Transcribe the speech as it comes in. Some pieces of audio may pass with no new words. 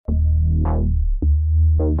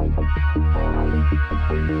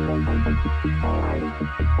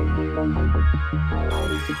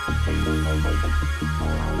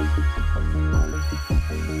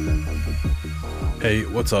Hey,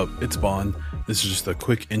 what's up? It's Bon. This is just a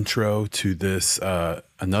quick intro to this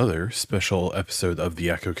another special episode of the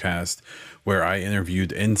EchoCast where I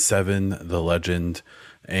interviewed N7 the legend,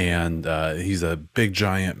 and he's a big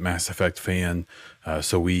giant Mass Effect fan.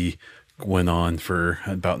 So we went on for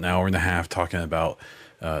about an hour and a half talking about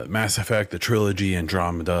Mass Effect, the trilogy,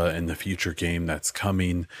 Andromeda, and the future game that's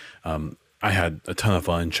coming. I had a ton of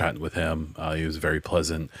fun chatting with him. He was very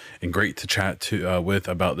pleasant and great to chat with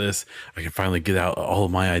about this. I can finally get out all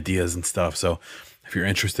of my ideas and stuff. So if you're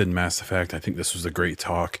interested in Mass Effect, I think this was a great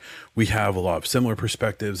talk. We have a lot of similar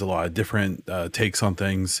perspectives, a lot of different takes on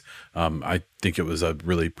things. I think it was a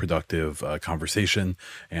really productive conversation,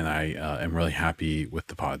 and I am really happy with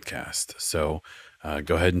the podcast. So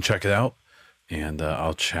go ahead and check it out, and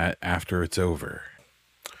I'll chat after it's over.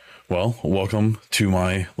 Well, welcome to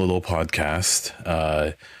my little podcast.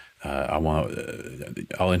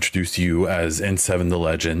 I'll introduce you as N7 the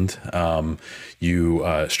legend.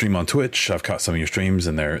 You stream on Twitch. I've caught some of your streams,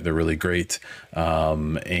 and they're really great.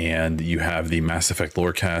 And you have the Mass Effect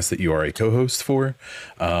Lorecast that you are a co-host for.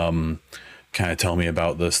 Kind of tell me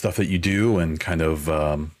about the stuff that you do and kind of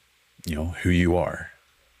who you are.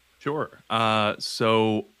 Sure.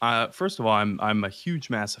 So first of all, I'm a huge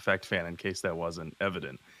Mass Effect fan, in case that wasn't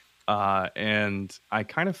evident. And I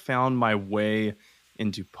kind of found my way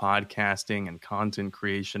into podcasting and content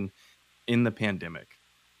creation in the pandemic.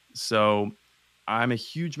 So I'm a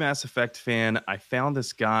huge Mass Effect fan. I found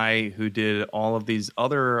this guy who did all of these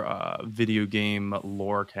other video game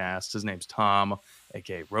lore casts. His name's Tom,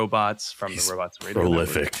 aka Robots from the Robots Radio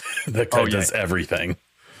prolific. That guy does everything.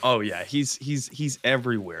 Oh yeah, he's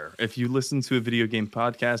everywhere. If you listen to a video game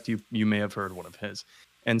podcast, you may have heard one of his.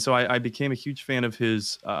 And so I became a huge fan of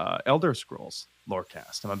his Elder Scrolls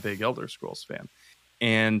Lorecast. I'm a big Elder Scrolls fan.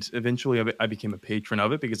 And eventually I became a patron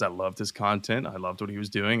of it because I loved his content. I loved what he was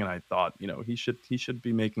doing. And I thought, he should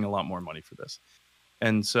be making a lot more money for this.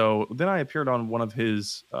 And so then I appeared on one of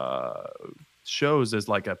his shows as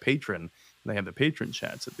like a patron. They have the patron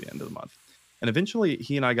chats at the end of the month. And eventually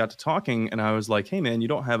he and I got to talking, and I was like, hey, man, you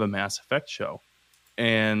don't have a Mass Effect show.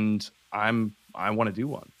 And I want to do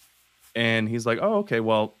one. And he's like, oh, okay,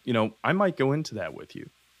 well, I might go into that with you.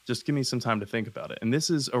 Just give me some time to think about it. And this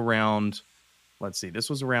is around, this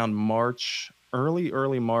was around March,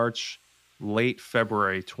 early March, late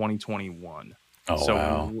February 2021. Oh, so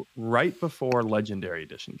wow. Right before Legendary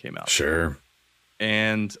Edition came out. Sure.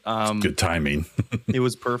 And good timing. It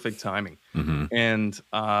was perfect timing. Mm-hmm. And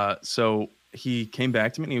so he came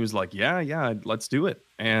back to me and he was like, yeah, let's do it.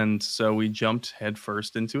 And so we jumped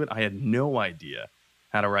headfirst into it. I had no idea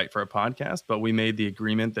how to write for a podcast, but we made the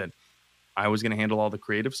agreement that I was going to handle all the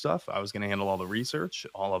creative stuff. I was going to handle all the research,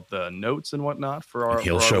 all of the notes and whatnot for our.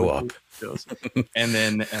 He'll show up, shows. and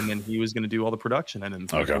then he was going to do all the production, and then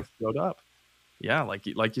people showed up. Yeah, like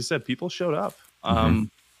you said, people showed up out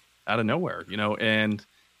of nowhere, and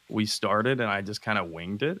we started, and I just kind of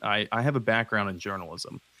winged it. I have a background in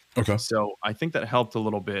journalism. Okay. So I think that helped a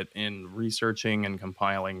little bit in researching and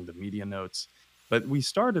compiling the media notes. But we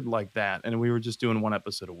started like that, and we were just doing one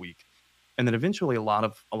episode a week. And then eventually a lot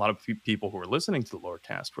of people who were listening to the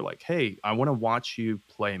Lorecast were like, hey, I want to watch you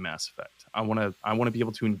play Mass Effect. I want to be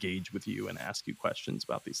able to engage with you and ask you questions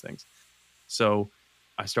about these things. So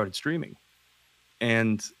I started streaming.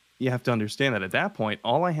 And you have to understand that at that point,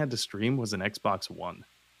 all I had to stream was an Xbox One.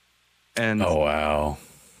 And oh, wow.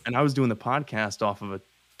 And I was doing the podcast off of a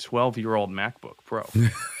 12-year-old MacBook Pro.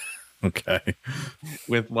 Okay.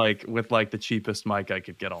 with the cheapest mic I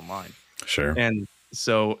could get online. Sure. And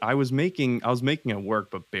so I was making it work,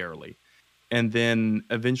 but barely. And then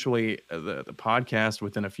eventually the podcast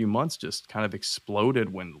within a few months just kind of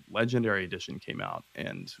exploded when Legendary Edition came out.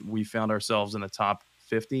 And we found ourselves in the top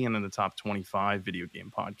 50 and in the top 25 video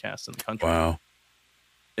game podcasts in the country. Wow.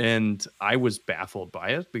 And I was baffled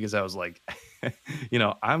by it because I was like,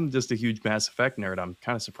 I'm just a huge Mass Effect nerd. I'm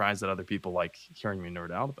kind of surprised that other people like hearing me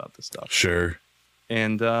nerd out about this stuff. Sure.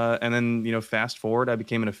 And then, fast forward, I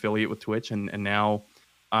became an affiliate with Twitch, and now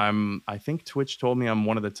I think Twitch told me I'm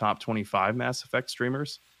one of the top 25 Mass Effect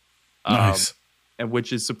streamers. Nice. And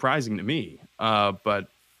which is surprising to me. But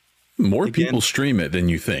more people stream it than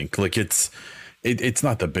you think. Like it's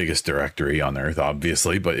not the biggest directory on earth,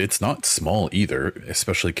 obviously, but it's not small either,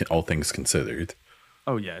 especially all things considered.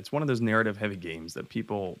 Oh yeah, it's one of those narrative heavy games that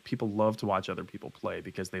people love to watch other people play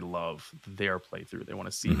because they love their playthrough. They want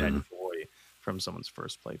to see that joy from someone's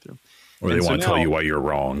first playthrough. Or And they so want to tell now- you why you're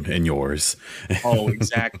wrong in yours. Oh,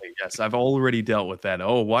 exactly. Yes, I've already dealt with that.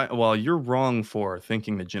 Oh, why? Well, you're wrong for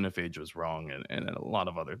thinking the genophage was wrong, and a lot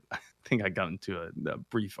of other. I think I got into a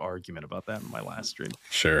brief argument about that in my last stream.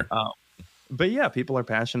 Sure. But yeah, people are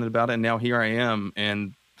passionate about it, and now here I am.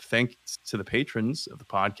 And thanks to the patrons of the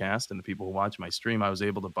podcast and the people who watch my stream, I was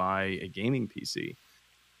able to buy a gaming PC,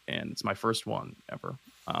 and it's my first one ever.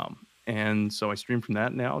 And so I stream from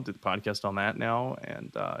that now, did the podcast on that now,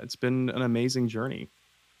 and it's been an amazing journey.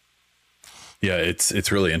 Yeah,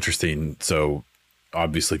 it's really interesting. So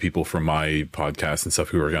obviously people from my podcast and stuff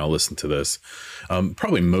who are going to listen to this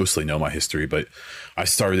probably mostly know my history, but I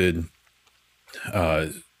started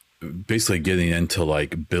basically getting into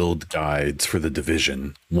like build guides for the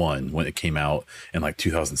Division 1 when it came out in like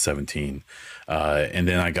 2017. And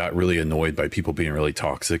then I got really annoyed by people being really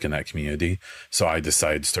toxic in that community. So I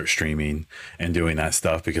decided to start streaming and doing that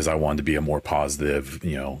stuff because I wanted to be a more positive,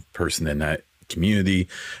 person in that community.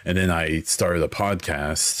 And then I started a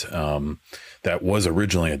podcast that was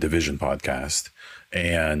originally a Division podcast.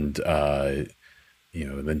 And,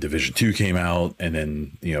 then Division 2 came out, and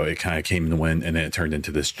then, it kind of came and went, and then it turned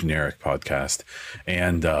into this generic podcast.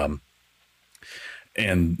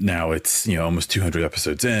 And now it's, almost 200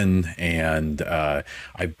 episodes in, and I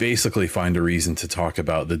basically find a reason to talk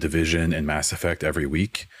about the Division and Mass Effect every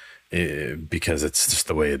week because it's just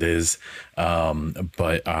the way it is.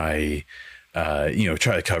 But I,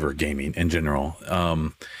 try to cover gaming in general.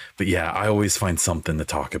 But yeah, I always find something to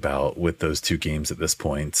talk about with those two games at this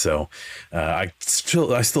point. So I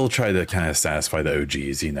still try to kind of satisfy the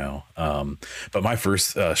OGs, But my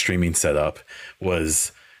first streaming setup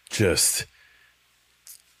was just...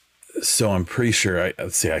 So I'm pretty sure I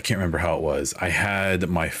can't remember how it was. I had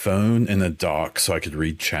my phone in a dock so I could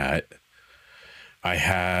read chat.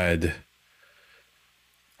 I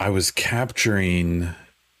was capturing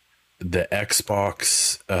the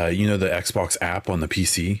Xbox, the Xbox app on the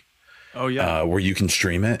PC. Oh yeah. Where you can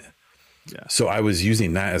stream it. Yeah. So I was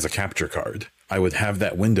using that as a capture card. I would have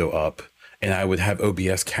that window up and I would have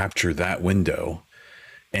OBS capture that window.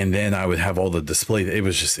 And then I would have all the display. It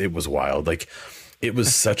was wild. Like, it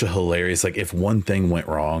was such a hilarious, like if one thing went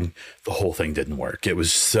wrong, the whole thing didn't work. It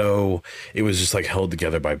was just like held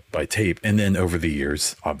together by tape. And then over the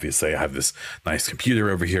years, obviously I have this nice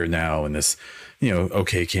computer over here now and this,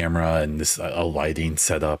 okay camera and this a lighting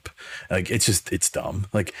setup. Like it's dumb.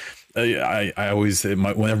 Like I always,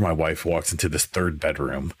 whenever my wife walks into this third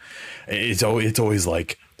bedroom, it's always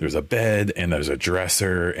like, there's a bed and there's a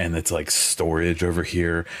dresser and it's like storage over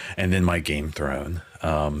here. And then my game throne.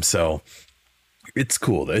 So it's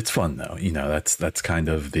cool. It's fun though. That's kind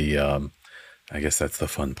of the, I guess that's the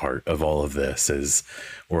fun part of all of this is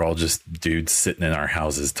we're all just dudes sitting in our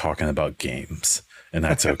houses talking about games, and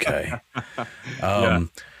that's okay. Yeah.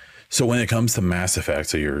 So when it comes to Mass Effect,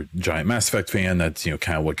 so you're a giant Mass Effect fan, that's,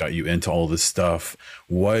 kind of what got you into all this stuff.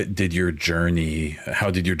 How did your journey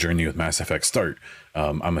with Mass Effect start?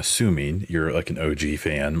 I'm assuming you're like an OG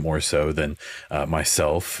fan more so than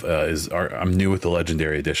myself. I'm new with the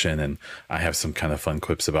Legendary Edition, and I have some kind of fun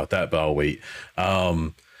quips about that, but I'll wait.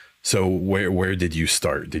 So where did you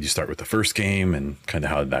start? Did you start with the first game, and kind of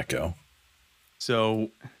how did that go?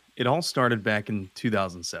 So it all started back in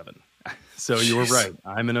 2007. So you were right.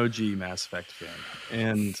 I'm an OG Mass Effect fan,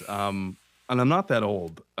 and I'm not that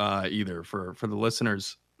old either. For the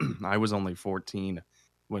listeners, I was only 14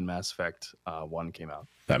 when Mass Effect 1 came out.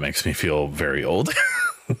 That makes me feel very old.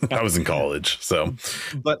 I was in college, so.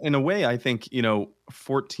 But in a way, I think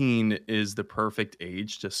 14 is the perfect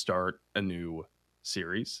age to start a new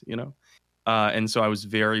series. And so I was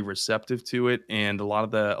very receptive to it, and a lot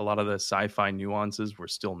of the sci-fi nuances were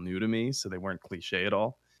still new to me, so they weren't cliche at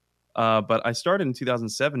all. But I started in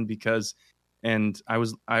 2007 because,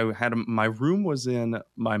 my room was in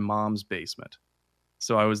my mom's basement.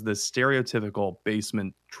 So I was the stereotypical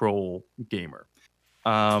basement troll gamer.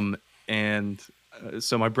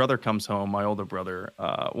 So my brother comes home, my older brother,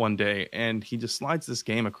 one day, and he just slides this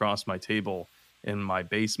game across my table in my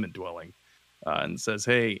basement dwelling and says,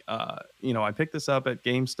 hey, I picked this up at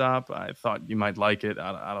GameStop. I thought you might like it.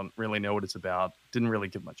 I don't really know what it's about. Didn't really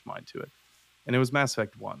give much mind to it. And it was Mass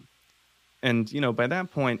Effect 1. And, by that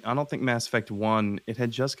point, I don't think Mass Effect 1, it had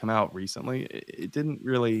just come out recently. It didn't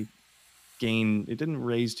really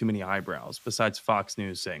raise too many eyebrows besides Fox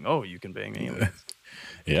News saying, oh, you can bang aliens.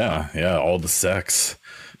 Yeah. All the sex.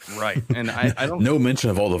 Right. And I don't. No mention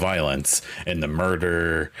of all the violence and the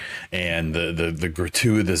murder and the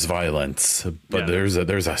gratuitous violence. But there's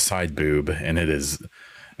a side boob, and it is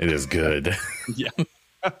good. Yeah.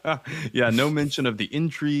 Yeah, no mention of the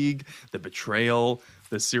intrigue, the betrayal,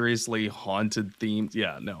 the seriously haunted themes.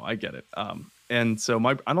 Yeah, no, I get it. And so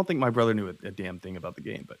I don't think my brother knew a damn thing about the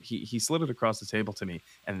game, but he slid it across the table to me.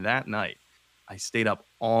 And that night, I stayed up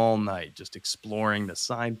all night just exploring the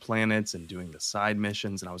side planets and doing the side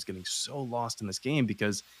missions. And I was getting so lost in this game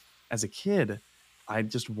because as a kid, I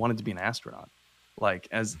just wanted to be an astronaut. Like,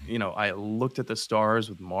 as you know, I looked at the stars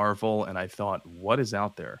with Marvel and I thought, what is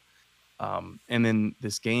out there? And then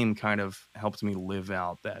this game kind of helped me live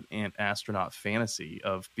out that astronaut fantasy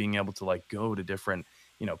of being able to like go to different,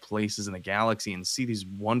 places in the galaxy and see these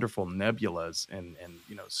wonderful nebulas and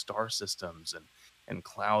star systems and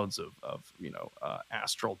clouds of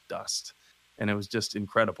astral dust, and it was just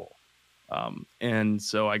incredible. And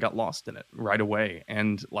so I got lost in it right away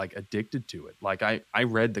and like addicted to it. Like I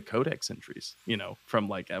read the codex entries, from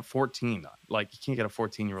like at 14. Like you can't get a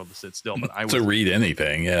 14-year-old to sit still, but I was to read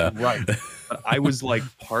anything. Yeah. right. But I was like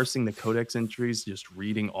parsing the codex entries, just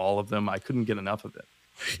reading all of them. I couldn't get enough of it.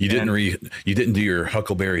 You didn't do your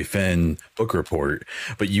Huckleberry Finn book report,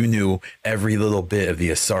 but you knew every little bit of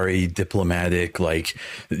the Asari diplomatic, like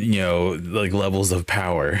levels of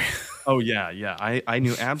power. Oh yeah. I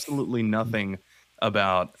knew absolutely nothing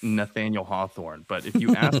about Nathaniel Hawthorne, but if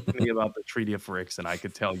you asked me about the Treaty of Phyrexian, I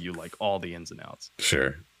could tell you like all the ins and outs.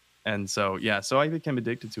 Sure. And so so I became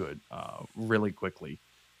addicted to it really quickly.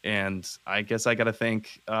 And I guess I got to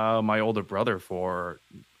thank my older brother for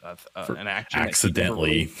an action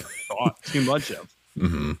accidentally that thought too much of.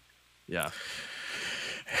 Mm-hmm. Yeah.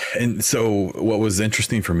 And so what was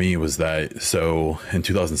interesting for me was that in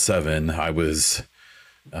 2007 I was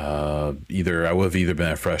I would have either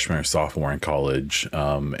been a freshman or sophomore in college,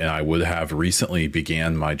 and I would have recently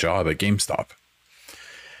began my job at GameStop.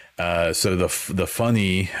 So the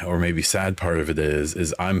funny or maybe sad part of it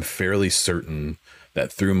is I'm fairly certain that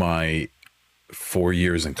through my 4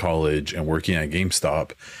 years in college and working at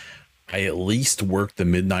GameStop, I at least worked the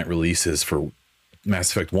midnight releases for Mass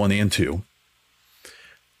Effect 1 and 2.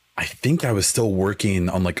 I think I was still working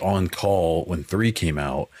on call when 3 came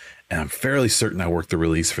out, and I'm fairly certain I worked the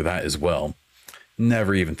release for that as well.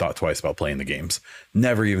 Never even thought twice about playing the games.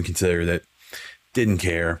 Never even considered it. Didn't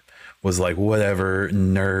care. Was like, whatever,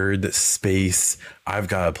 nerd, space. I've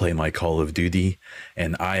got to play my Call of Duty,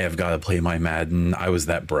 and I have got to play my Madden. I was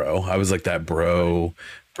that bro. I was like that broy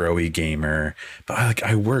gamer. But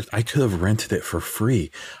I worked. I could have rented it for free.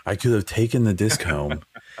 I could have taken the disc home,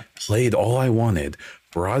 played all I wanted,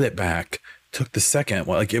 brought it back, took the second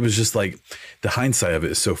one. Like, it was just like the hindsight of it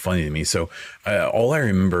is so funny to me. So all I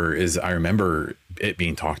remember is it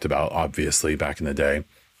being talked about, obviously, back in the day.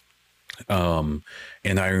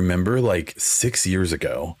 And I remember like 6 years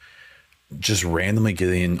ago, just randomly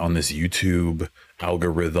getting on this YouTube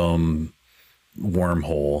algorithm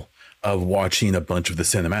wormhole of watching a bunch of the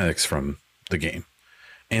cinematics from the game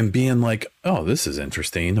and being like, oh, this is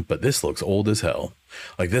interesting, but this looks old as hell.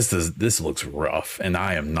 Like this looks rough, and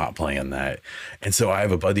I am not playing that. And so I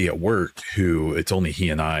have a buddy at work who it's only he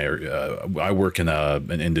and I work in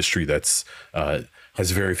an industry that's,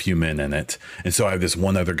 has very few men in it. And so I have this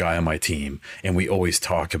one other guy on my team, and we always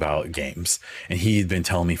talk about games. And he had been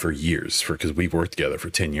telling me for years, because we've worked together for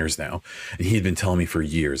 10 years now. And he had been telling me for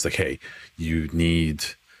years, like, hey, you need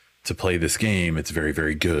to play this game. It's very,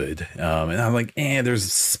 very good. And I'm like, there's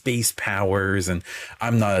space powers. And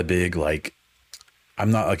I'm not a big,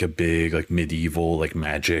 medieval, like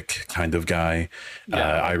magic kind of guy.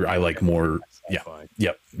 Yeah, I like more.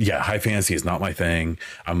 Yeah. High fantasy is not my thing.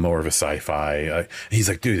 I'm more of a sci-fi. He's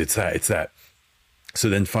like, dude, it's that. So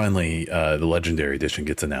then finally, the Legendary Edition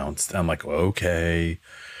gets announced. I'm like, okay,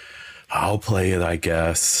 I'll play it, I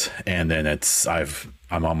guess. And then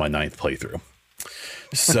I'm on my 9th playthrough.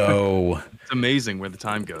 So it's amazing where the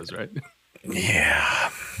time goes, right? Yeah.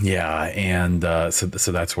 And so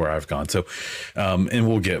that's where I've gone. So and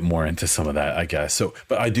we'll get more into some of that, I guess. So,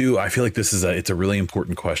 but I feel like it's a really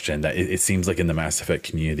important question that it seems like in the Mass Effect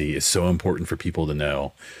community is so important for people to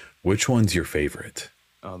know. Which one's your favorite?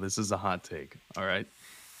 Oh, this is a hot take. All right.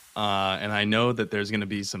 And I know that there's going to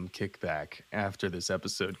be some kickback after this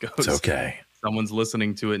episode goes. It's okay. Someone's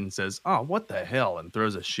listening to it and says, oh, what the hell? And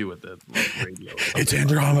throws a shoe at the radio. It's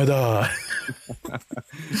Andromeda.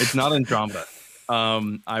 It's not Andromeda.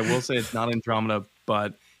 I will say it's not Andromeda,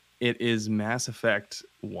 but it is Mass Effect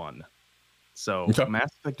 1. So okay.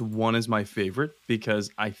 Mass Effect 1 is my favorite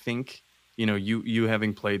because I think, you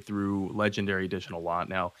having played through Legendary Edition a lot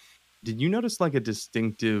now, did you notice like a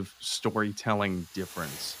distinctive storytelling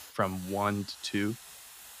difference from 1 to 2?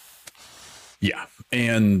 Yeah.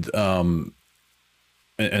 And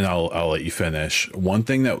and I'll let you finish. One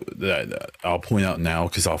thing that I'll point out now,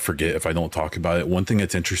 because I'll forget if I don't talk about it. One thing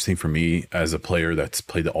that's interesting for me as a player that's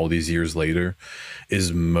played it all these years later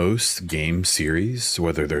is most game series,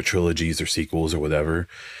 whether they're trilogies or sequels or whatever,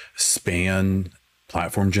 span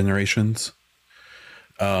platform generations.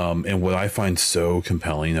 And what I find so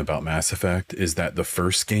compelling about Mass Effect is that the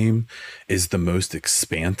first game is the most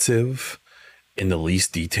expansive and the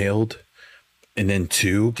least detailed. And then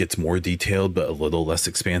 2 gets more detailed, but a little less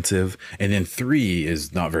expansive. And then 3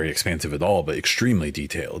 is not very expansive at all, but extremely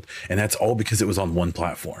detailed. And that's all because it was on one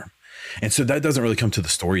platform. And so that doesn't really come to the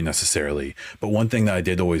story necessarily. But one thing that I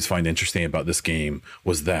did always find interesting about this game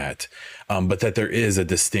was that, but that there is a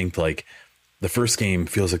distinct, like, the first game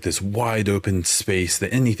feels like this wide open space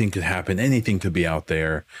that anything could happen, anything could be out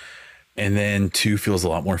there. And then 2 feels a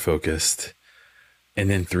lot more focused. And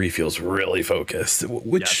then 3 feels really focused,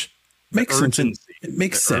 which makes sense. It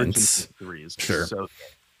makes sense. 3 is sure. So,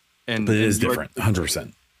 but it is different,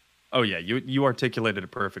 100%. Oh yeah, you articulated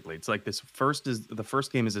it perfectly. It's like the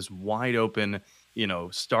first game is this wide open,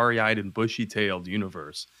 starry-eyed and bushy-tailed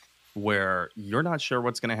universe where you're not sure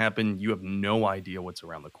what's going to happen. You have no idea what's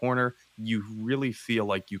around the corner. You really feel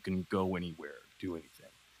like you can go anywhere, do anything.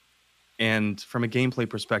 And from a gameplay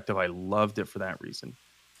perspective, I loved it for that reason.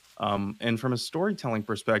 And from a storytelling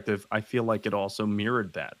perspective, I feel like it also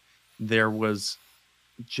mirrored that. There was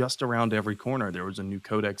just around every corner, there was a new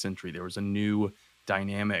codex entry. There was a new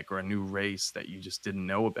dynamic or a new race that you just didn't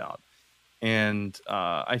know about. And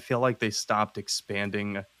I feel like they stopped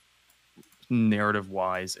expanding narrative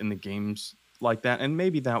wise in the games like that. And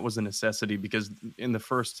maybe that was a necessity because in the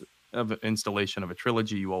first installation of a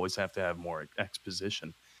trilogy, you always have to have more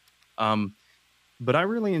exposition. But I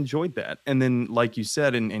really enjoyed that. And then, like you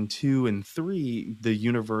said, in 2 and 3, the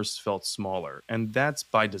universe felt smaller. And that's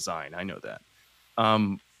by design. I know that.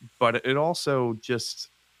 But it also just,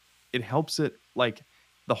 it helps it, like,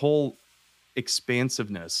 the whole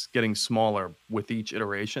expansiveness getting smaller with each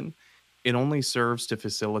iteration, it only serves to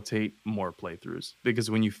facilitate more playthroughs.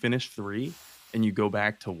 Because when you finish 3 and you go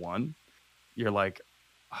back to 1, you're like,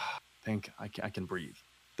 I think I can breathe.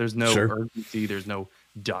 There's no urgency. There's no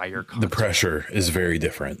dire content. The pressure is very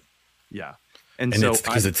different. Yeah. And so it's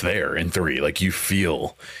because it's there in 3. Like, you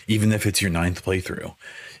feel, even if it's your 9th playthrough,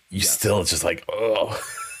 still, it's just like, oh.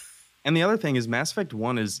 And the other thing is Mass Effect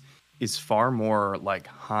 1 is far more like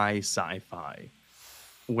high sci-fi.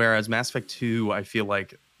 Whereas Mass Effect 2, I feel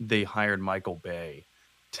like they hired Michael Bay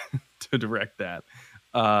to direct that.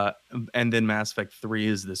 And then Mass Effect 3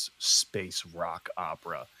 is this space rock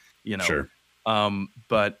opera, Sure.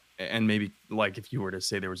 But, and maybe, like, if you were to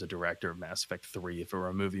say there was a director of Mass Effect 3, if it were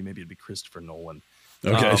a movie, maybe it'd be Christopher Nolan.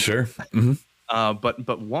 Okay, sure. Mm-hmm.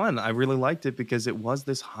 But 1, I really liked it because it was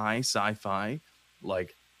this high sci-fi,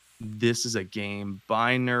 like, this is a game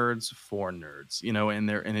by nerds for nerds,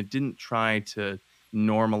 and it didn't try to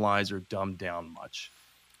normalize or dumb down much.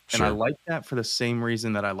 And I like that for the same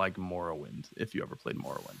reason that I like Morrowind. If you ever played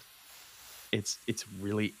Morrowind, it's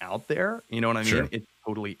really out there. You know what I mean? Sure. It's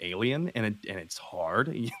totally alien, and it's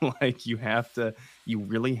hard. You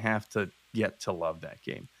really have to get to love that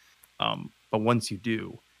game. But once you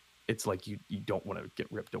do, it's like you don't want to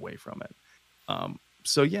get ripped away from it.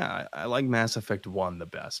 So yeah, I like Mass Effect 1 the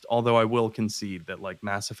best. Although I will concede that, like,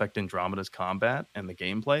 Mass Effect Andromeda's combat and the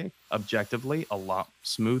gameplay, objectively, a lot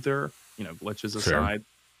smoother. Glitches aside.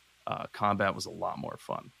 Combat was a lot more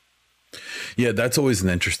fun. Yeah, that's always an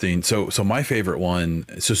interesting. So my favorite one.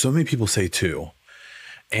 So many people say 2,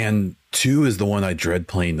 and 2 is the one I dread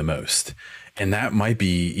playing the most, and that might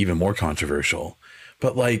be even more controversial.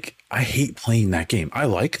 But, like, I hate playing that game. I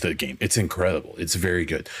like the game. It's incredible. It's very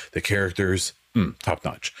good. The characters, top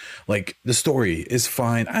notch. Like, the story is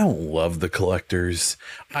fine. I don't love the collectors.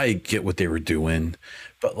 I get what they were doing,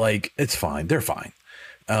 but, like, it's fine. They're fine.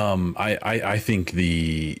 I think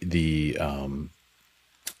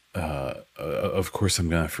of course I'm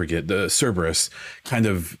gonna forget, the Cerberus kind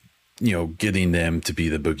of, getting them to be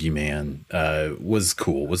the boogeyman was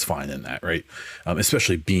cool, was fine in that, right?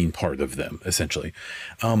 Especially being part of them, essentially.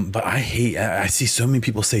 But I see so many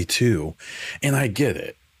people say 2, and I get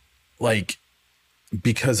it, like,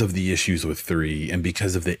 because of the issues with 3 and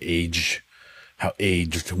because of the age, how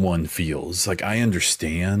aged 1 feels. Like, I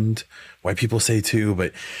understand why people say 2,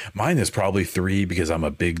 but mine is probably 3 because I'm a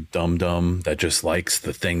big dum-dum that just likes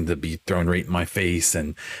the thing to be thrown right in my face,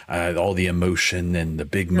 and all the emotion and the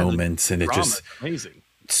big moments, and it just amazing,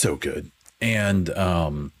 so good. And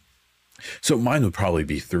So mine would probably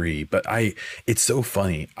be 3, but it's so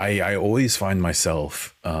funny. I always find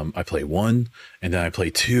myself, I play 1 and then I play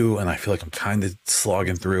 2 and I feel like I'm kind of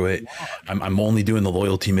slogging through it. I'm only doing the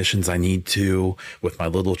loyalty missions I need to with my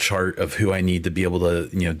little chart of who I need to be able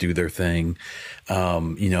to, do their thing.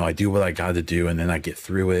 I do what I got to do and then I get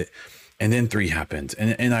through it. And then 3 happens,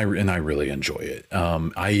 and I really enjoy it.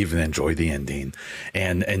 I even enjoy the ending,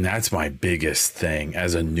 and that's my biggest thing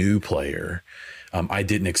as a new player. I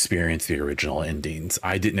didn't experience the original endings.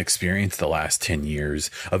 I didn't experience the last 10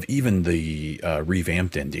 years of even the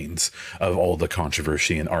revamped endings of all the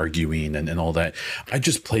controversy and arguing and all that. I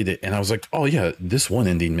just played it and I was like, oh yeah, this one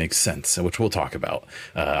ending makes sense, which we'll talk about.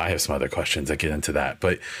 I have some other questions that get into that.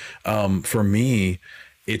 But for me,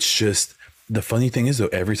 it's just, the funny thing is though,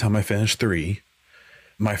 every time I finish 3,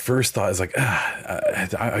 my first thought is like,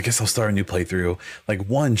 I guess I'll start a new playthrough. Like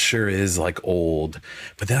 1 sure is like old,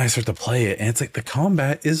 but then I start to play it and it's like the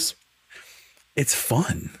combat it's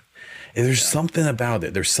fun. There's something about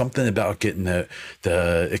it. There's something about getting the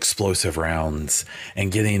explosive rounds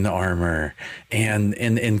and getting the armor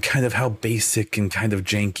and kind of how basic and kind of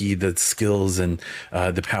janky the skills and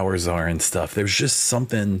the powers are and stuff. There's just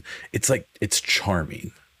something, it's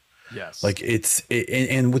charming. Yes. Like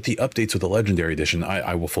and with the updates with the Legendary Edition,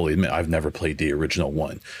 I will fully admit I've never played the original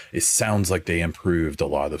one. It sounds like they improved a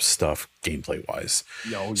lot of stuff gameplay wise.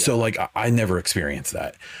 Yeah. So like I never experienced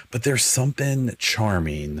that, but there's something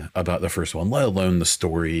charming about the first one, let alone the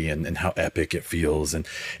story and how epic it feels. And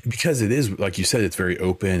because it is, like you said, it's very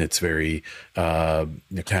open. It's very kind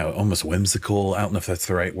of almost whimsical. I don't know if that's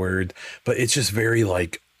the right word, but it's just very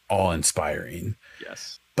like awe-inspiring.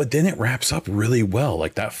 Yes. But then it wraps up really well,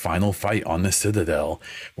 like that final fight on the Citadel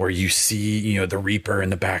where you see, the Reaper in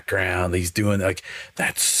the background. He's doing like,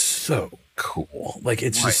 that's so cool. Like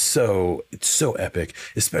it's just it's so epic,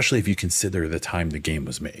 especially if you consider the time the game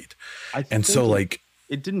was made. And so like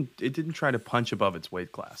it didn't try to punch above its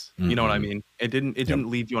weight class. You know what I mean? It didn't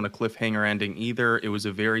leave you on a cliffhanger ending either. It was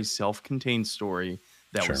a very self-contained story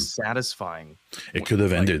that was satisfying. It could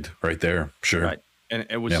have ended right there. Sure. Right. And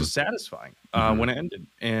it was just satisfying when it ended.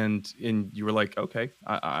 And you were like, okay,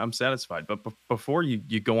 I'm satisfied. But before you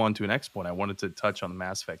go on to an next point, I wanted to touch on the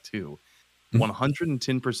Mass Effect 2.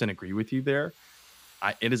 110% agree with you there.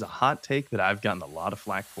 It is a hot take that I've gotten a lot of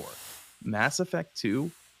flack for. Mass Effect 2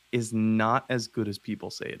 is not as good as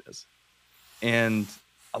people say it is. And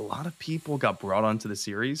a lot of people got brought onto the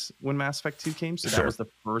series when Mass Effect 2 came. So that was the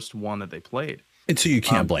first one that they played. And so you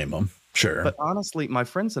can't blame them. Sure. But honestly, my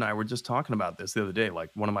friends and I were just talking about this the other day. Like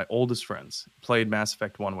one of my oldest friends played Mass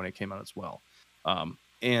Effect 1 when it came out as well.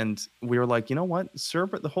 And we were like, you know what?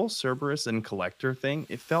 The whole Cerberus and Collector thing,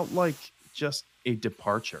 it felt like just a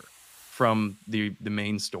departure from the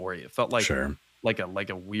main story. It felt like like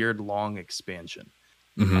a weird long expansion.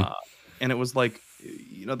 And it was like,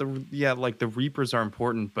 the Reapers are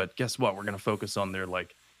important, but guess what? We're going to focus on their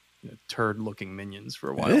like turd looking minions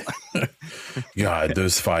for a while. God,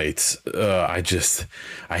 those fights. I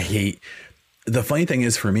hate. The funny thing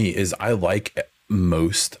is for me is I like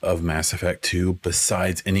most of Mass Effect 2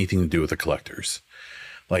 besides anything to do with the collectors.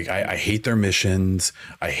 Like I hate their missions.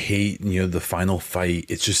 I hate, the final fight.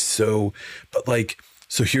 It's just so, but like,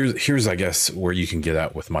 so here's I guess where you can get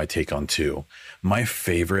at with my take on 2. My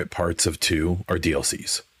favorite parts of 2 are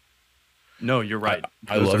DLCs. No, you're right.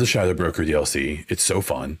 I love the Shadow Broker DLC. It's so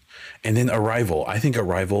fun. And then Arrival. I think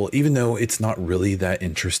Arrival, even though it's not really that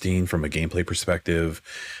interesting from a gameplay perspective,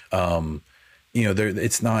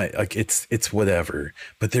 it's not like it's whatever.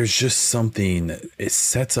 But there's just something. It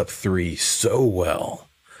sets up 3 so well.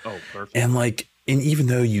 Oh, perfect. And even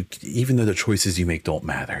though the choices you make don't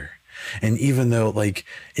matter, and even though like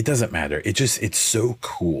it doesn't matter, it's so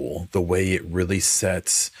cool the way it really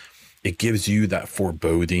sets. It gives you that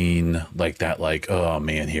foreboding, like that, like, oh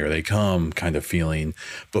man, here they come kind of feeling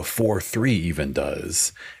before 3 even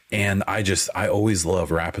does. And I always love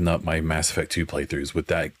wrapping up my Mass Effect 2 playthroughs with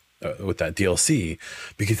that DLC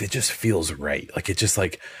because it just feels right. Like it just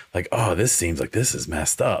like, oh, this seems like this is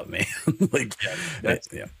messed up, man. Like,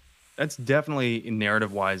 that's definitely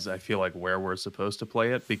narrative wise. I feel like where we're supposed to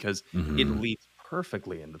play it because it leads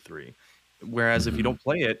perfectly into 3. Whereas if you don't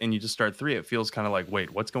play it and you just start 3, it feels kind of like,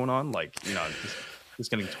 wait, what's going on? Like, just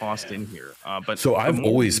getting tossed in here. But so I've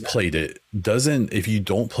always played it. If you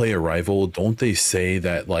don't play Arrival, don't they say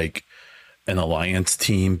that like an Alliance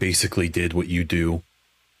team basically did what you do?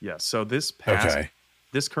 Yeah. So this current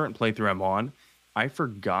playthrough I'm on, I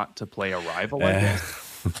forgot to play Arrival again.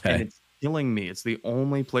 And it's killing me. It's the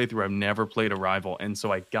only playthrough I've never played Arrival. And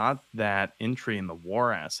so I got that entry in the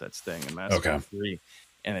War Assets thing in Mass Effect 3.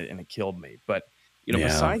 And it killed me. But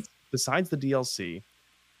besides the DLC,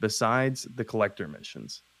 besides the collector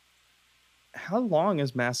missions, how long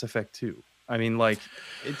is Mass Effect 2? I mean, like,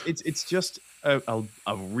 it's just a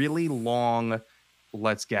really long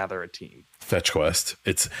let's gather a team fetch quest.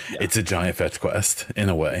 It's a giant fetch quest in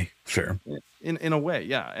a way. Sure. In a way,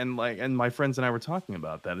 yeah. And my friends and I were talking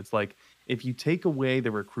about that. It's like, if you take away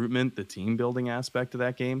the recruitment, the team building aspect of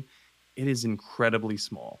that game, it is incredibly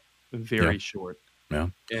small, very short. Yeah.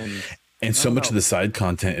 And so much of the side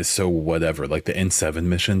content is so whatever, like the N7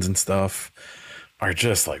 missions and stuff are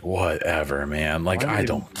just like whatever, man. Like, I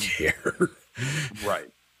don't care. Right.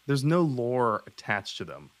 There's no lore attached to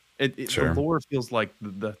them. The lore feels like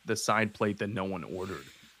the side plate that no one ordered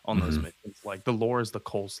on those missions. Like, the lore is the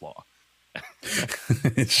coleslaw.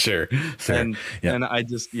 Sure. And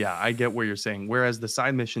I get what you're saying. Whereas the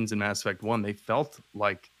side missions in Mass Effect 1, they felt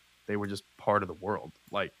like they were just part of the world.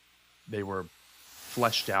 Like, they were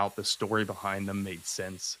fleshed out. The story behind them made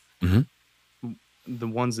sense. The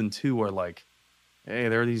ones in 2 are like, hey,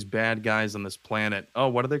 there are these bad guys on this planet. Oh,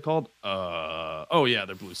 what are they called? Oh yeah,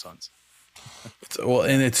 they're Blue Suns. Well,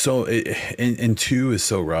 and it's so, and 2 is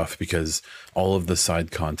so rough because all of the side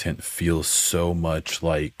content feels so much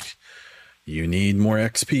like you need more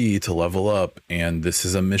XP to level up, and this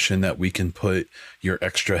is a mission that we can put your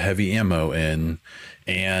extra heavy ammo in,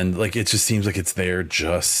 and like it just seems like it's there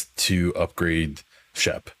just to upgrade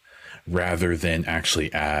Shep rather than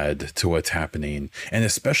actually add to what's happening. And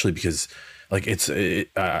especially because like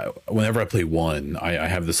whenever I play 1, I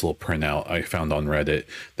have this little printout I found on Reddit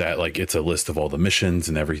that like it's a list of all the missions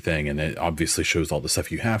and everything, and it obviously shows all the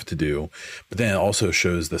stuff you have to do, but then it also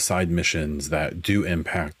shows the side missions that do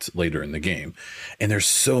impact later in the game. And there's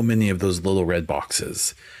so many of those little red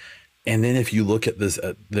boxes. And then if you look at this,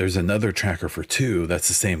 there's another tracker for 2 that's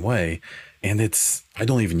the same way, and I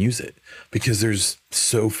don't even use it because there's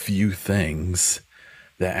so few things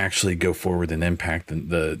that actually go forward and impact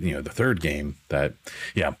the third game. That,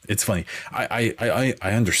 yeah, it's funny. I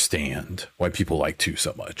understand why people like 2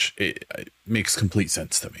 so much. It makes complete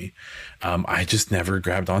sense to me. I just never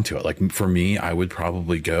grabbed onto it. Like, for me, I would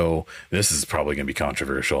probably go, this is probably going to be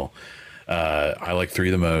controversial. I like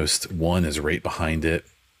 3 the most. 1 is right behind it.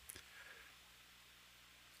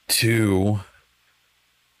 2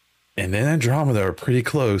 and then Andromeda are pretty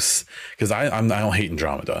close, because I don't hate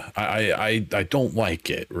Andromeda. I don't like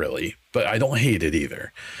it really, but I don't hate it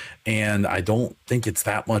either. And I don't think it's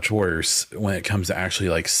that much worse when it comes to actually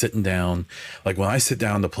like sitting down. Like, when I sit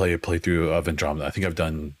down to play a playthrough of Andromeda, I think I've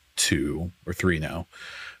done 2 or 3 now.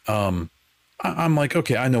 I'm like,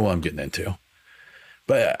 okay, I know what I'm getting into.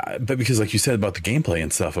 But because, like you said about the gameplay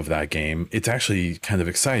and stuff of that game, it's actually kind of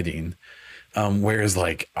exciting. Whereas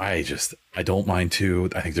like I don't mind 2.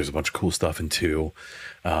 I think there's a bunch of cool stuff in 2.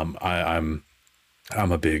 I'm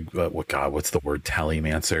a big what's the word,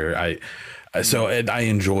 Tallymancer. So I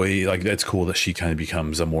enjoy, like, that's cool that she kind of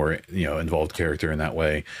becomes a more involved character in that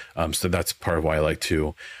way. So that's part of why I like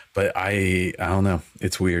 2. But I don't know,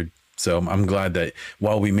 it's weird. So I'm glad that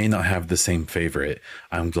while we may not have the same favorite,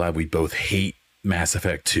 I'm glad we both hate Mass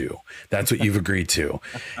Effect 2. That's what you've agreed to,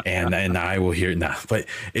 and I will hear it now. But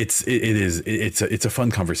it's a fun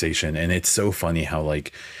conversation, and it's so funny how,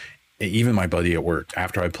 like, even my buddy at work,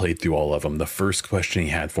 after I played through all of them, the first question he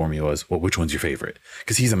had for me was, well, which one's your favorite?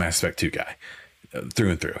 Because he's a Mass Effect 2 guy through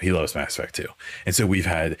and through. He loves Mass Effect 2. And so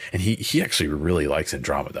and he actually really likes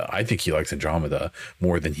Andromeda. I think he likes Andromeda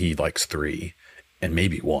more than he likes 3 and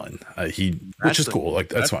maybe 1. Which is cool. Like,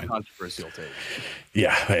 that's fine. Controversial take.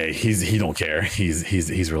 Yeah, hey, he don't care.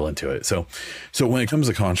 He's real into it. So when it comes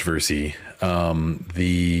to controversy,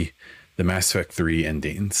 the Mass Effect 3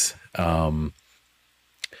 endings.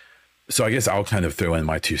 So I guess I'll kind of throw in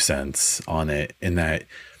my 2 cents on it, in that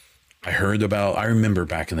I remember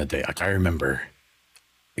back in the day, like, I remember,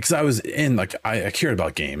 because I was in, like, I cared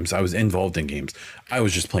about games. I was involved in games. I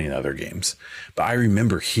was just playing other games, but I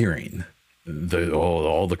remember hearing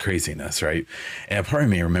all the craziness, right? And a part of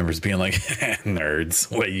me remembers being like,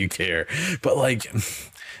 nerds, what do you care? But like,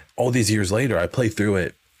 all these years later, I play through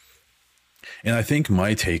it, and I think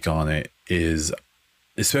my take on it is,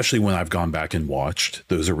 especially when I've gone back and watched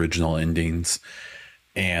those original endings,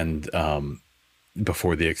 and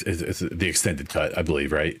before the extended cut, I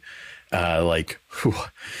believe, right? I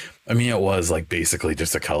mean, it was like basically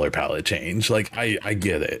just a color palette change. Like, I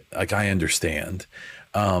get it. Like, I understand.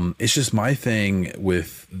 It's just my thing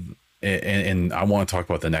with, and I want to talk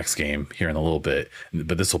about the next game here in a little bit,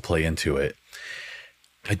 but this will play into it.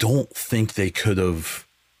 I don't think they could have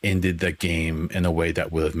ended the game in a way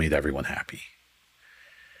that would have made everyone happy.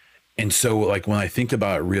 And so, like, when I think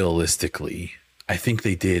about it realistically, I think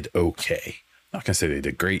they did okay. not gonna say they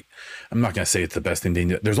did great. I'm not gonna say it's the best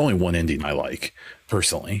ending. There's only one ending I like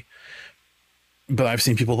personally, but I've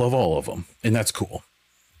seen people love all of them, and that's cool.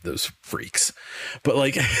 Those freaks. But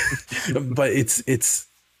like, but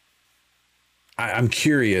I'm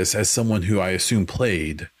curious, as someone who I assume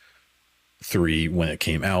played 3 when it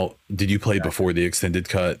came out. Did you play before the extended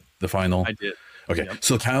cut, the final? I did. Okay. Yep.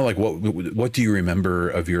 So kind of like what do you remember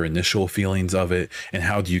of your initial feelings of it, and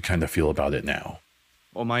how do you kind of feel about it now?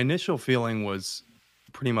 Well, my initial feeling was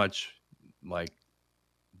pretty much like,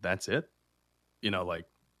 that's it. Like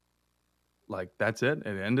that's it.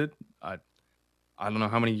 It ended. I don't know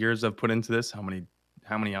how many years I've put into this, how many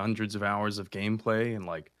hundreds of hours of gameplay, and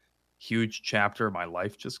like huge chapter of my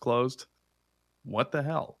life just closed. What the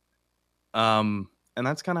hell? And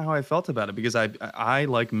that's kind of how I felt about it, because I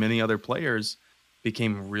like many other players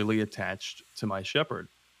became really attached to my Shepard.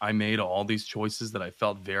 I made all these choices that I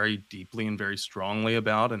felt very deeply and very strongly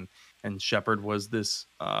about, and Shepard was this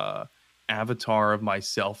avatar of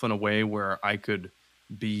myself in a way where I could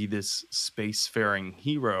be this spacefaring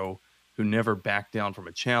hero who never backed down from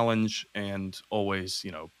a challenge and always,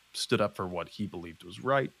 stood up for what he believed was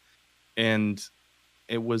right. And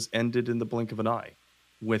it was ended in the blink of an eye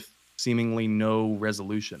with seemingly no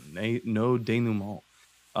resolution, no denouement,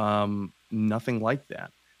 nothing like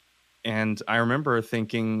that. And I remember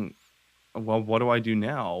thinking, well, what do I do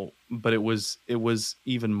now? But it was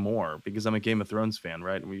even more, because I'm a Game of Thrones fan,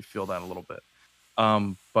 right? And we feel that a little bit.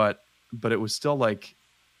 But it was still like,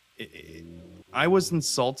 I was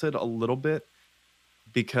insulted a little bit,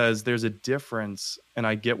 because there's a difference. And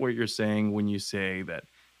I get what you're saying when you say that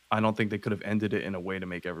I don't think they could have ended it in a way to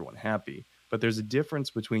make everyone happy. But there's a difference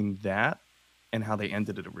between that and how they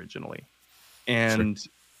ended it originally. And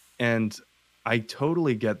sure. And I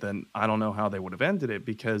totally get that. I don't know how they would have ended it,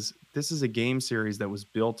 because this is a game series that was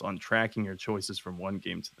built on tracking your choices from one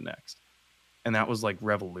game to the next. And that was like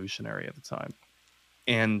revolutionary at the time.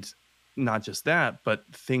 And not just that, but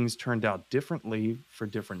things turned out differently for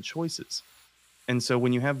different choices. And so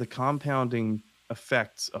when you have the compounding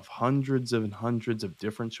effects of hundreds and hundreds of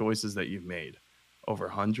different choices that you've made over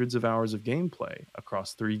hundreds of hours of gameplay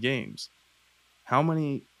across 3 games, how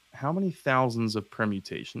many thousands of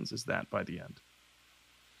permutations is that by the end?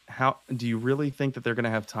 How do you really think that they're going to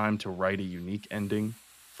have time to write a unique ending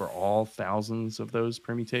for all thousands of those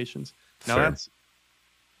permutations? Now sure.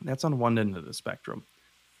 That's on one end of the spectrum.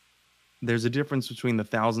 There's a difference between the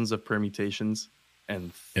thousands of permutations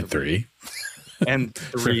and 3 and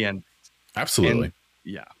 3 and absolutely. And,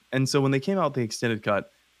 yeah. And so when they came out with the extended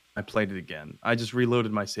cut, I played it again. I just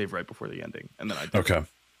reloaded my save right before the ending, and then I did. Okay.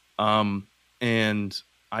 And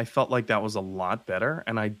I felt like that was a lot better,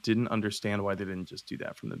 and I didn't understand why they didn't just do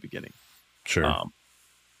that from the beginning. Sure.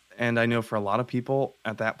 And I know for a lot of people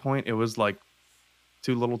at that point, it was like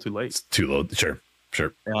too little, too late. It's too low. Sure.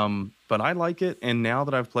 But I like it, and now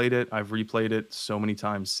that I've played it, I've replayed it so many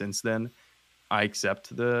times since then. I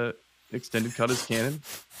accept the extended cut as canon,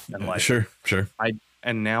 and like sure.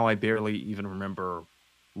 And now I barely even remember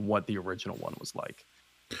what the original one was like.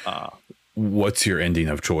 What's your ending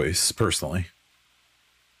of choice personally?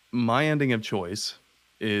 My ending of choice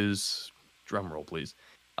is, drum roll please.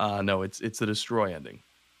 No, it's the destroy ending.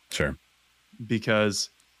 Sure. Because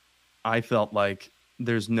I felt like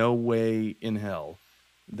there's no way in hell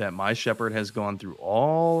that my Shepard has gone through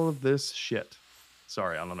all of this shit.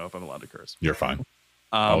 Sorry, I don't know if I'm allowed to curse. You're fine.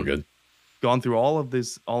 All good. Gone through all of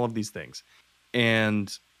these things,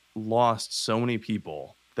 and lost so many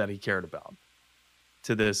people that he cared about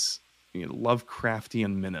to this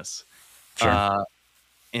Lovecraftian menace. Sure.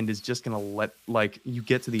 And is just gonna let, like, you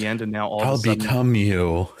get to the end, and now all I'll of a sudden, become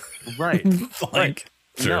you. Right. Like,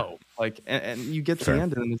 sure. No, like, and you get to the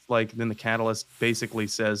end, and it's like, then the catalyst basically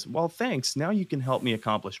says, well, thanks, now you can help me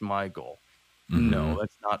accomplish my goal. Mm-hmm. No,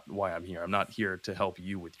 that's not why I'm here. I'm not here to help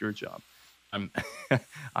you with your job.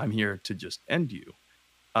 I'm here to just end you.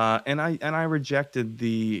 And I rejected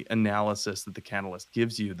the analysis that the catalyst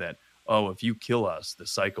gives you that, oh, if you kill us, the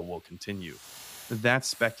cycle will continue. That's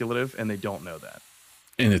speculative, and they don't know that.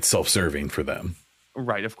 And it's self-serving for them.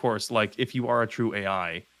 Right, of course. Like, if you are a true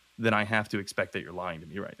AI, then I have to expect that you're lying to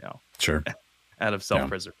me right now. Sure. Out of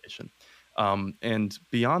self-preservation. Yeah. And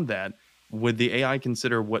beyond that, would the AI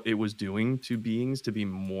consider what it was doing to beings to be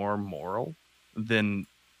more moral than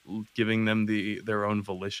giving them their own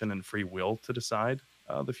volition and free will to decide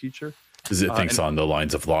the future? Because it thinks on the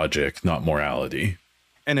lines of logic, not morality.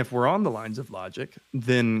 And if we're on the lines of logic,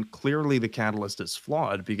 then clearly the catalyst is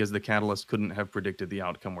flawed, because the catalyst couldn't have predicted the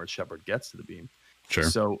outcome where Shepard gets to the beam. Sure.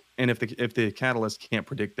 So, and if the catalyst can't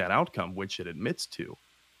predict that outcome, which it admits to,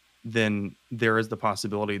 then there is the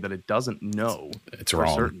possibility that it doesn't know it's for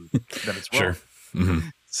wrong. certain that it's Sure. wrong. Mm-hmm.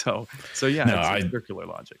 So yeah, No, it's circular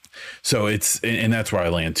logic. So and that's where I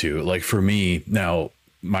land too. Like for me now,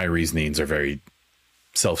 my reasonings are very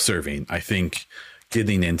self-serving. I think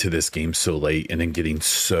getting into this game so late and then getting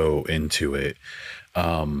so into it,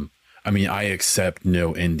 I mean, I accept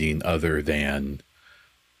no ending other than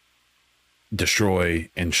destroy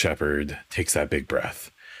and Shepard takes that big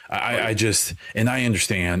breath. I just, and I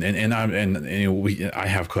understand, I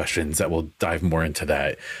have questions that will dive more into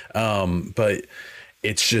that. But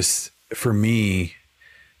it's just, for me,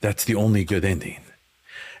 that's the only good ending.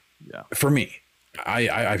 Yeah. For me,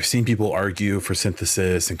 I've seen people argue for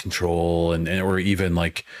synthesis and control and or even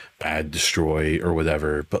like bad destroy or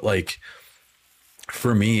whatever. But like,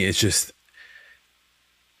 for me, it's just,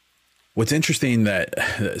 what's interesting that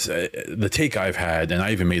the take I've had, and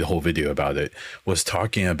I even made a whole video about it, was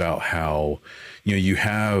talking about how, you know, you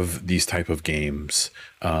have these type of games,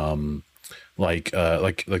 like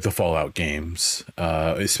the Fallout games,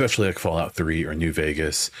 especially like Fallout 3 or New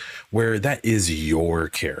Vegas, where that is your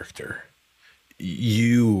character.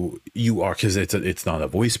 You are, because it's not a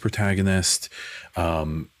voice protagonist.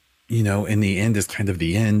 You know, in the end is kind of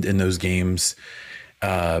the end in those games.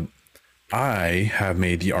 I have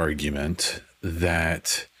made the argument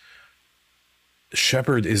that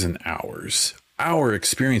Shepard isn't ours. Our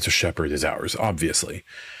experience with Shepard is ours, obviously,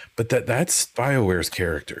 but that's BioWare's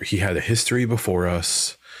character. He had a history before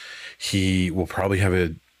us. He will probably have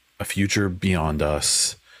a future beyond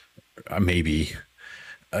us, maybe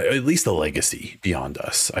at least a legacy beyond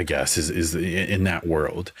us, I guess, is in that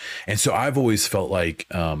world. And so I've always felt like,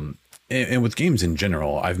 and with games in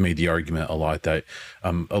general, I've made the argument a lot that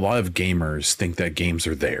a lot of gamers think that games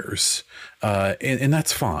are theirs. And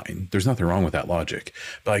that's fine. There's nothing wrong with that logic.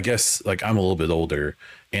 But I guess like I'm a little bit older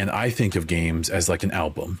and I think of games as like an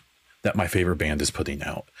album that my favorite band is putting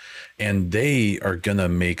out. And they are going to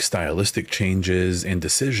make stylistic changes and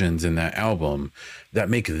decisions in that album that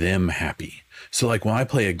make them happy. So like when I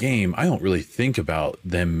play a game, I don't really think about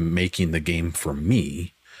them making the game for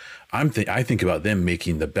me. I think about them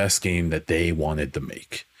making the best game that they wanted to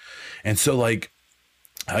make. And so like,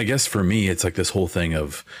 I guess for me, it's like this whole thing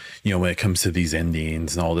of, you know, when it comes to these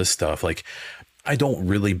endings and all this stuff, like, I don't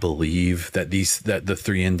really believe that the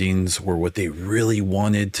 3 endings were what they really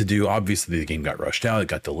wanted to do. Obviously the game got rushed out, it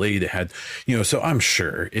got delayed, it had, you know, so I'm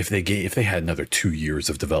sure if they had another 2 years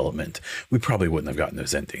of development, we probably wouldn't have gotten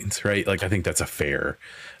those endings, right? Like, I think that's a fair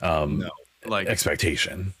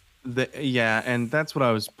expectation. Yeah, and that's what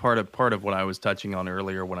I was part of what I was touching on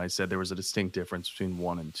earlier when I said there was a distinct difference between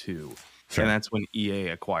 1 and 2. Sure. And that's when EA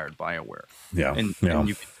acquired BioWare. Yeah. And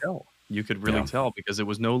you could tell. You could really tell because it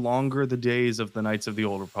was no longer the days of the Knights of the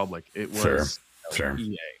Old Republic. It was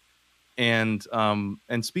EA. And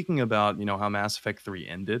speaking about, you know, how Mass Effect 3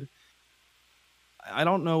 ended, I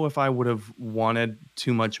don't know if I would have wanted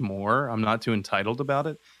too much more. I'm not too entitled about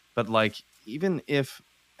it. But like, even if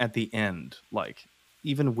at the end, like,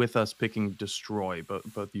 even with us picking Destroy,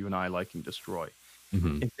 both you and I liking Destroy,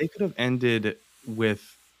 if they could have ended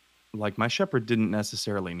with, like, my Shepard didn't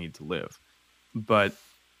necessarily need to live, but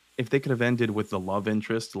if they could have ended with the love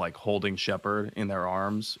interest, like holding Shepard in their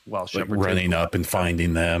arms while Shepard running up and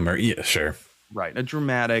finding them, or right, a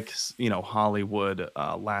dramatic, you know, Hollywood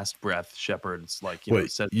last breath. Shepard's like, you know,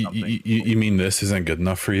 said something. You mean this isn't good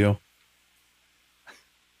enough for you?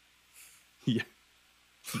 Yeah.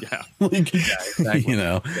 Yeah, exactly. You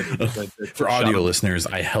know, for audio listeners,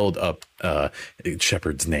 I held up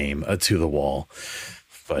Shepard's name to the wall,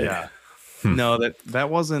 but yeah, no, that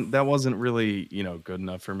wasn't really, you know, good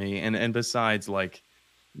enough for me. And besides, like,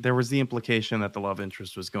 there was the implication that the love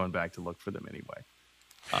interest was going back to look for them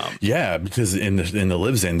anyway. Yeah, because in the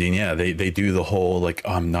Lives ending, they do the whole like,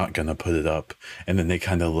 oh, I'm not gonna put it up, and then they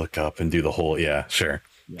kind of look up and do the whole sure.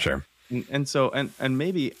 And so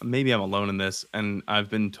maybe I'm alone in this, and I've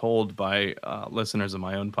been told by listeners of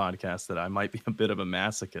my own podcast that I might be a bit of a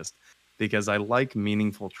masochist because I like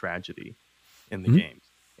meaningful tragedy in the games.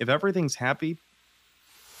 If everything's happy,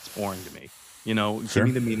 it's boring to me. You know, give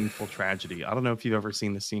me the meaningful tragedy. I don't know if you've ever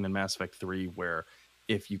seen the scene in Mass Effect 3 where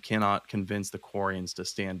if you cannot convince the Quarians to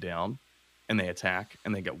stand down and they attack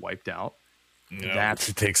and they get wiped out,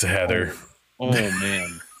 it takes a header. Oh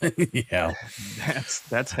man. Yeah,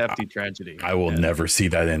 that's hefty tragedy. I will never see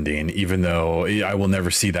that ending, even though I will never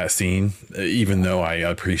see that scene, even though I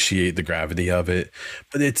appreciate the gravity of it.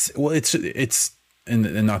 But it's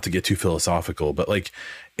and not to get too philosophical, but like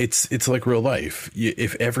it's like real life.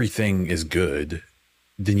 If everything is good,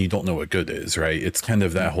 then you don't know what good is, right? It's kind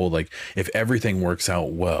of that whole like, if everything works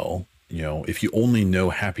out well if you only know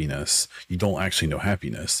happiness, you don't actually know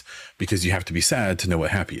happiness, because you have to be sad to know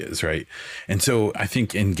what happy is, right? And so I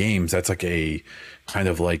think in games, that's like a kind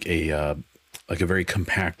of like a very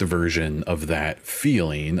compact version of that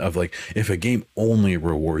feeling of like, if a game only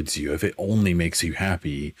rewards you, if it only makes you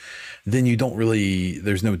happy, then you don't really,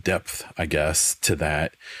 there's no depth, I guess, to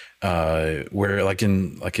that. Where like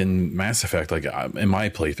in Mass Effect, like in my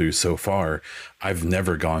playthrough so far, I've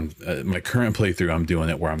never gone, my current playthrough, I'm doing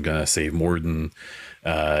it where I'm going to save Morden.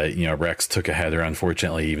 Rex took a header,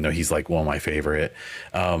 unfortunately, even though he's like one of my favorite,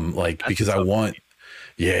 because I want,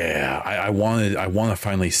 yeah, I want to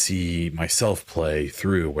finally see myself play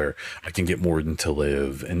through where I can get Morden to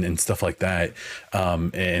live and stuff like that.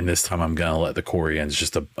 And this time I'm going to let the Quarians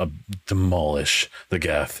just demolish the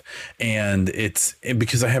Geth. And it's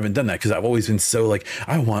because I haven't done that, because I've always been so like,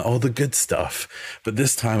 I want all the good stuff. But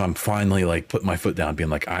this time I'm finally like putting my foot down,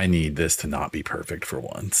 being like, I need this to not be perfect for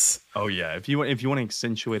once. Oh yeah. If you want to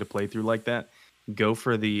accentuate a playthrough like that, go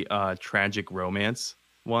for the tragic romance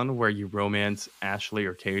one, where you romance Ashley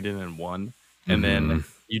or Caden in one, and then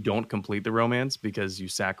you don't complete the romance because you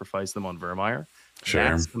sacrifice them on Vermeer. Sure.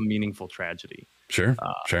 That's a meaningful tragedy. Sure.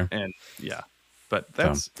 And yeah, but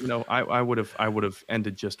that's I would have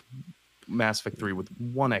ended just Mass Effect 3 with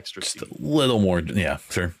one extra just scene. a little more. Yeah,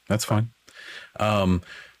 sure, that's fine.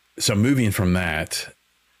 So moving from that,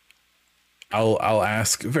 I'll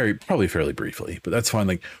ask probably fairly briefly, but that's fine.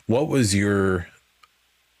 Like, what was your?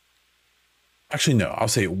 Actually, no, I'll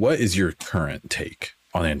say, what is your current take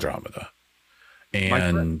on Andromeda?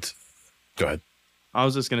 And go ahead. I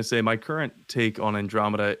was just going to say, my current take on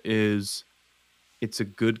Andromeda is it's a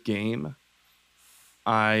good game.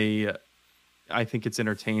 I think it's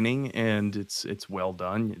entertaining and it's well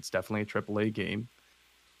done. It's definitely a AAA game.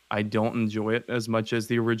 I don't enjoy it as much as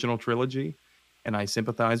the original trilogy. And I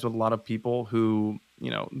sympathize with a lot of people who,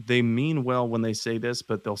 they mean well when they say this,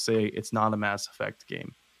 but they'll say it's not a Mass Effect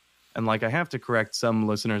game. And like, I have to correct some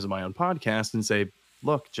listeners of my own podcast and say,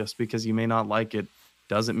 look, just because you may not like it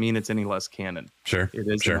doesn't mean it's any less canon. Sure. It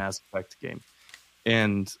is a Mass Effect game.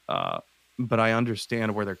 And, but I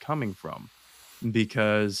understand where they're coming from,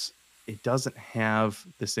 because it doesn't have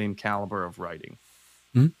the same caliber of writing.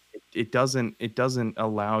 It doesn't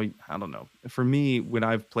allow, I don't know. For me, when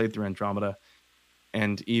I've played through Andromeda,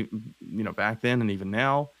 and back then and even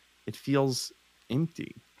now, it feels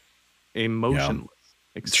empty, emotionless.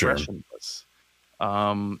 Expressionless.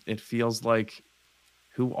 Sure. It feels like,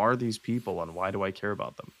 who are these people and why do I care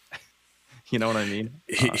about them? You know what I mean?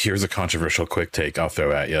 Here's a controversial quick take I'll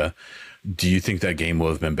throw at you. Do you think that game would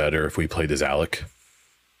have been better if we played as Alec?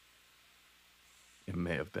 It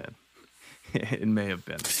may have been. It may have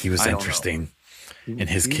been. He was interesting, and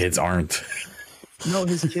his kids aren't. No,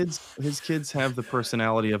 his kids have the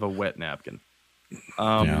personality of a wet napkin.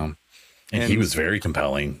 And he was very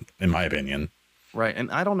compelling, in my opinion. Right.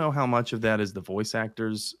 And I don't know how much of that is the voice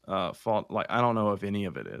actor's fault. Like, I don't know if any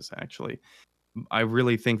of it is, actually. I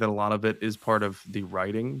really think that a lot of it is part of the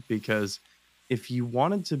writing, because if you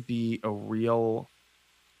wanted to be a real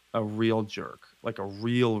jerk, like a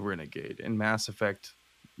real renegade in Mass Effect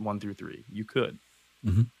 1 through 3, you could.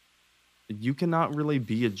 You cannot really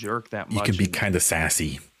be a jerk that much. You can be kind of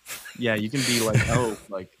sassy. Yeah, you can be like,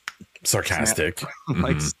 sarcastic.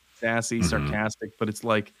 Like sassy, sarcastic, but it's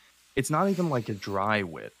like, it's not even like a dry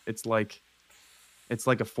wit. It's like a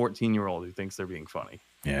 14-year-old who thinks they're being funny.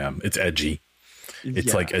 Yeah, it's edgy.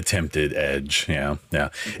 It's like attempted edge. Yeah.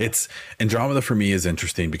 It's Andromeda for me is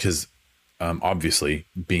interesting because obviously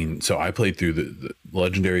I played through the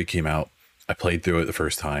Legendary came out. I played through it the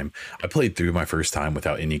first time. I played through my first time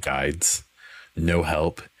without any guides, no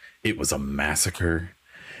help. It was a massacre.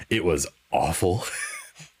 It was awful.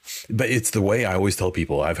 But it's the way I always tell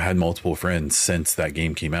people. I've had multiple friends since that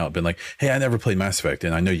game came out been like, hey, I never played Mass Effect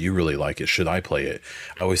and I know you really like it. Should I play it?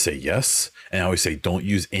 I always say yes. And I always say, don't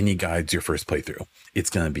use any guides your first playthrough. It's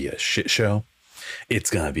going to be a shit show. It's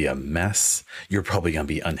going to be a mess. You're probably going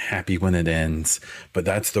to be unhappy when it ends, but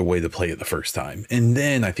that's the way to play it the first time. And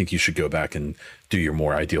then I think you should go back and do your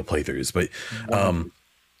more ideal playthroughs. But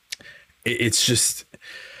it's just...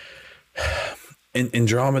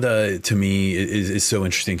 Andromeda to me is so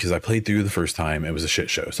interesting because I played through the first time. It was a shit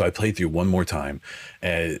show. So I played through one more time,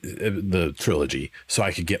 the trilogy, so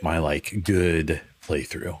I could get my like good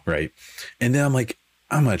playthrough. Right. And then I'm like,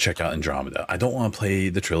 I'm going to check out Andromeda. I don't want to play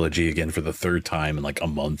the trilogy again for the third time in like a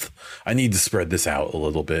month. I need to spread this out a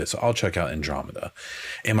little bit. So I'll check out Andromeda.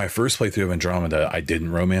 And my first playthrough of Andromeda, I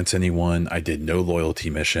didn't romance anyone. I did no loyalty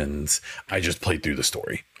missions. I just played through the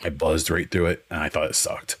story. I buzzed right through it and I thought it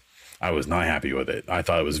sucked. I was not happy with it. I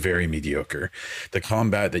thought it was very mediocre. The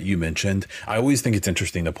combat that you mentioned, I always think it's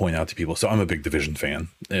interesting to point out to people. So I'm a big Division fan.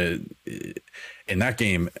 In that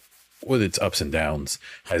game, with its ups and downs,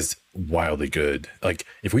 has wildly good. Like,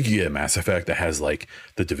 if we could get a Mass Effect that has like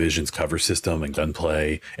the Division's cover system and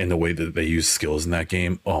gunplay and the way that they use skills in that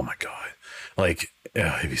game, oh my god, like,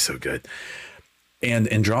 it'd be so good.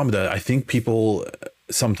 And Andromeda, I think people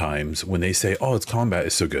sometimes when they say, "Oh, its combat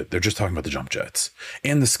is so good," they're just talking about the jump jets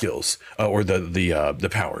and the skills or the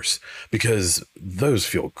powers, because those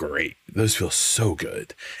feel great. Those feel so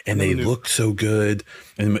good, and they look so good,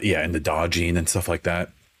 and yeah, and the dodging and stuff like that.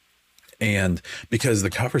 And because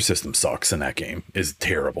the cover system sucks in that game, is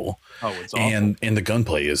terrible. Oh, it's awful. And the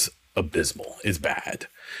gunplay is abysmal. It's bad.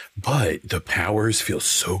 But the powers feel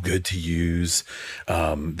so good to use.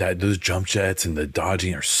 That those jump jets and the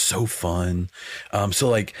dodging are so fun. So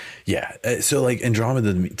like, yeah. So like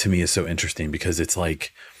Andromeda to me is so interesting because it's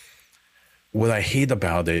like, what I hate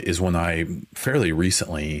about it is when I fairly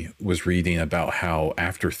recently was reading about how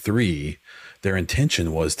after 3, their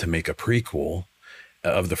intention was to make a prequel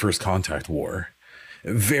of the First Contact War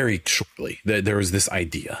very shortly. There was this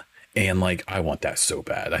idea, and like, I want that so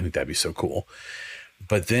bad. I think that'd be so cool.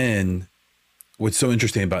 But then what's so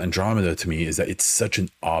interesting about Andromeda to me is that it's such an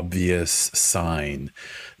obvious sign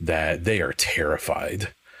that they are terrified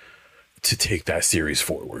to take that series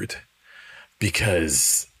forward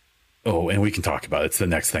because, oh, and we can talk about it. It's the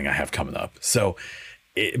next thing I have coming up. So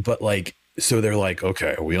they're like,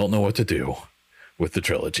 okay, we don't know what to do with the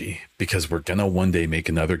trilogy because we're gonna one day make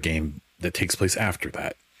another game that takes place after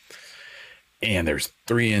that, and there's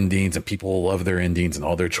 3 endings and people love their endings and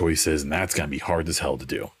all their choices, and that's gonna be hard as hell to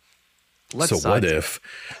do. So what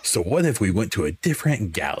if we went to a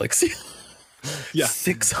different galaxy? Yeah,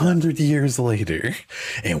 600 years later,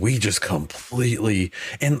 and we just completely,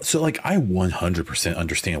 and so like, I 100%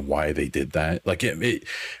 understand why they did that. Like, it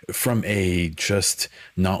from a just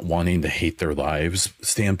not wanting to hate their lives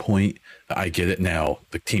standpoint, I get it. Now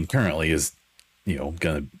the team currently is,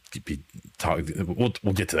 gonna be talking.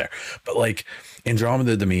 We'll get to there, but like,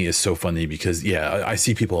 Andromeda to me is so funny because I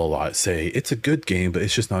see people a lot say it's a good game, but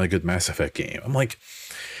it's just not a good Mass Effect game. I'm like,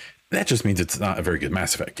 that just means it's not a very good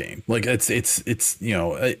Mass Effect game. Like, it's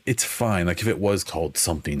fine. Like, if it was called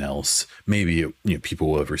something else, maybe people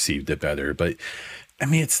would have received it better. But I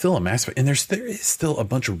mean, it's still a Mass Effect, and there is still a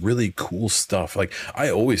bunch of really cool stuff. Like, I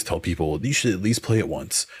always tell people you should at least play it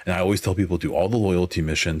once, and I always tell people do all the loyalty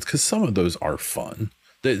missions because some of those are fun.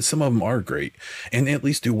 Some of them are great, and at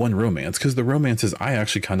least do one romance, because the romances, I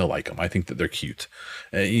actually kind of like them. I think that they're cute.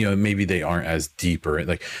 Maybe they aren't as deep, or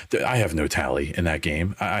like, I have no Tally in that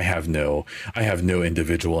game. I have no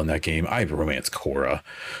individual in that game. I romance Cora,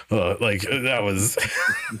 like, that was,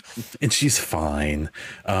 and she's fine.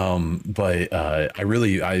 But I've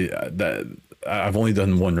only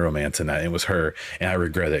done one romance in that, and it was her, and I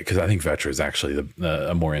regret it because I think Vetra is actually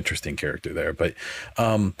a more interesting character there. But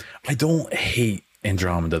I don't hate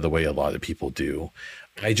Andromeda the way a lot of people do.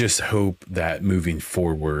 I just hope that moving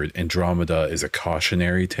forward, Andromeda is a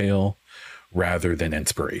cautionary tale rather than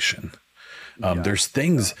inspiration. There's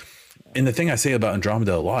things, and the thing I say about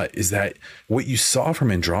Andromeda a lot is that what you saw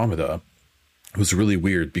from Andromeda was really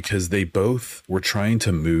weird because they both were trying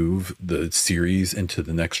to move the series into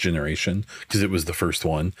the next generation, because it was the first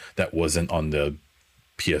one that wasn't on the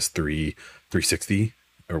PS3 360,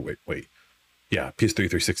 or PS3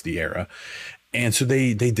 360 era. And so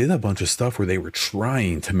they did a bunch of stuff where they were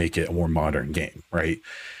trying to make it a more modern game, right?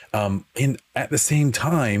 And at the same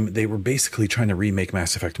time, they were basically trying to remake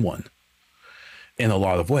Mass Effect 1 in a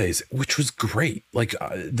lot of ways, which was great. Like,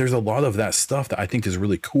 there's a lot of that stuff that I think is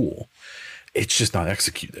really cool. It's just not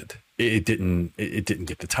executed. It didn't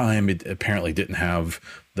get the time. It apparently didn't have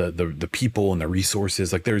the people and the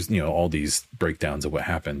resources. Like, there's all these breakdowns of what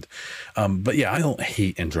happened. But yeah, I don't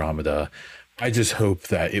hate Andromeda. I just hope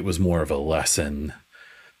that it was more of a lesson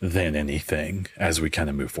than anything as we kind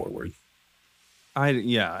of move forward.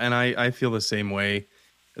 I feel the same way.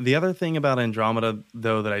 The other thing about Andromeda,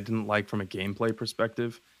 though, that I didn't like from a gameplay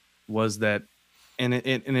perspective was that, and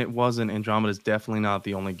Andromeda is definitely not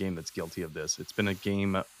the only game that's guilty of this. It's been a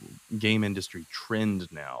game industry trend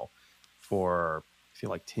now for, I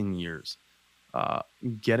feel like, 10 years.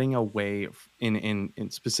 Getting away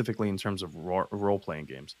in specifically in terms of role-playing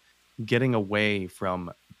games, getting away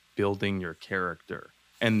from building your character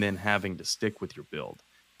and then having to stick with your build.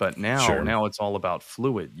 But now it's all about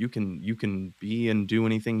fluid. You can be and do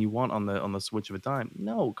anything you want on the switch of a dime.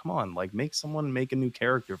 No, come on, like, make a new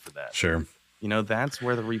character for that. Sure. That's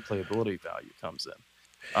where the replayability value comes in.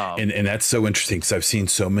 And that's so interesting because I've seen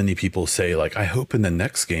so many people say, like, I hope in the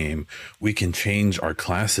next game we can change our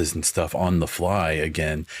classes and stuff on the fly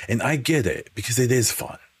again. And I get it because it is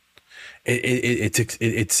fun.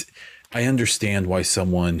 It's I understand why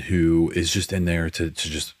someone who is just in there to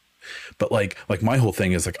just, but like my whole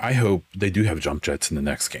thing is like, I hope they do have jump jets in the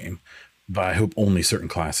next game, but I hope only certain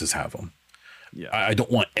classes have them. Yeah, I don't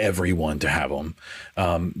want everyone to have them,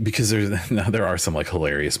 because there are some like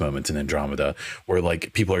hilarious moments in Andromeda where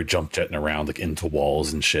like people are jump jetting around like into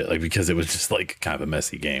walls and shit, like because it was just like kind of a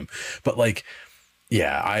messy game. But like,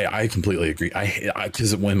 yeah, I completely agree. I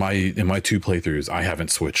because in my 2 playthroughs, I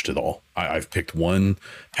haven't switched at all. I've picked one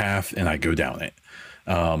path and I go down it,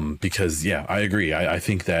 because yeah, I agree. I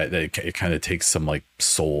think that it kind of takes some like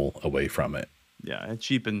soul away from it. Yeah, it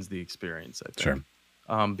cheapens the experience, I think. Sure.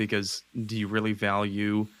 Because do you really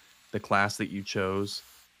value the class that you chose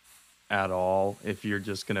at all if you're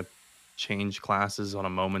just going to change classes on a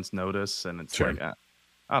moment's notice? And it's Sure. like,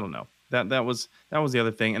 I don't know. That was the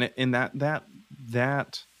other thing. And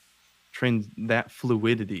that trend, that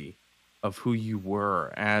fluidity of who you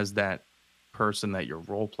were as that person that you're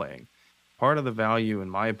role playing. Part of the value, in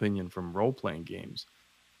my opinion, from role playing games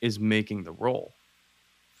is making the role.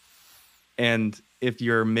 And if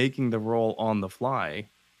you're making the role on the fly,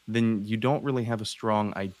 then you don't really have a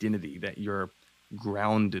strong identity that you're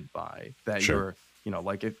grounded by, that Sure. you're,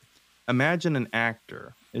 like imagine an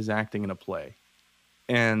actor is acting in a play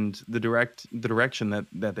and the direction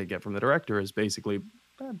that they get from the director is basically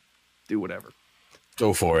do whatever.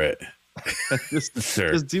 Go for it.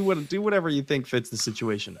 Sure. Just do whatever you think fits the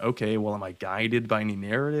situation. Okay, well, am I guided by any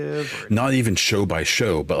narrative? Or Not even show by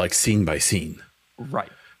show, but like scene by scene.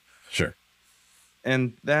 right. Sure.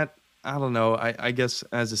 And that, I don't know, I guess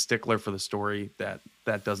as a stickler for the story, that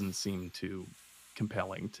doesn't seem too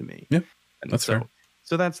compelling to me. Yeah, And that's fair.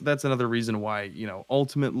 So that's another reason why,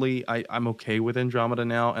 ultimately I'm okay with Andromeda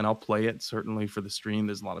now, and I'll play it certainly for the stream.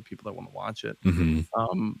 There's a lot of people that want to watch it.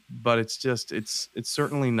 Mm-hmm. But it's just it's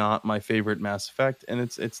certainly not my favorite Mass Effect, and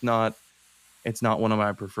it's not one of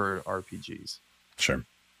my preferred RPGs. Sure.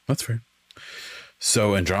 That's fair.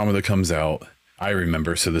 So Andromeda comes out. I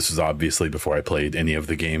remember, so this was obviously before I played any of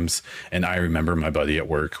the games, and I remember my buddy at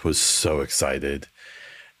work was so excited.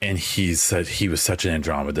 And he said he was such an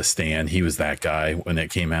Andromeda stan. He was that guy when it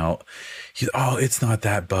came out. It's not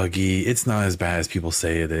that buggy. It's not as bad as people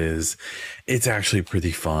say it is. It's actually pretty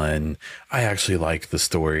fun. I actually like the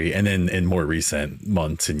story. And then in more recent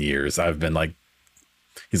months and years, I've been like,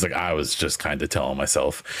 he's like, I was just kind of telling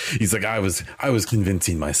myself. He's like, I was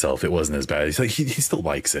convincing myself it wasn't as bad. He's like, he still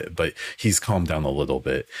likes it, but he's calmed down a little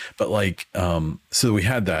bit. But like, so we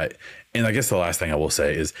had that. And I guess the last thing I will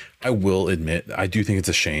say is I will admit, I do think it's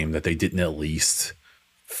a shame that they didn't at least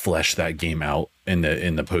flesh that game out in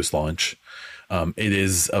the post-launch. It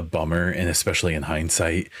is a bummer, and especially in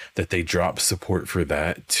hindsight, that they dropped support for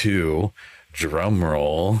that to, drum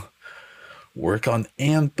roll, work on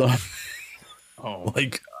Anthem. Oh,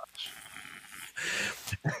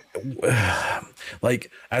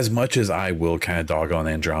 like as much as I will kind of dog on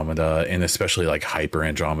Andromeda, and especially like hyper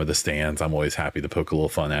Andromeda stands, I'm always happy to poke a little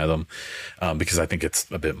fun at them, because I think it's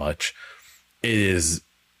a bit much. It is,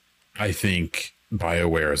 I think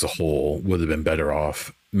BioWare as a whole would have been better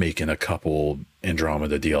off making a couple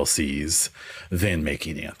Andromeda DLCs than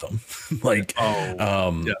making Anthem.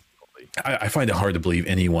 definitely. I find it hard to believe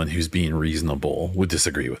anyone who's being reasonable would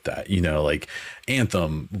disagree with that. Like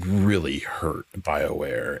Anthem really hurt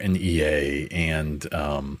BioWare and EA and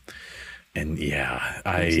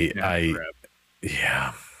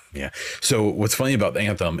yeah. So what's funny about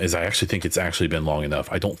Anthem is I actually think it's actually been long enough.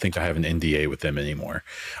 I don't think I have an NDA with them anymore.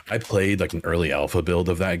 I played like an early alpha build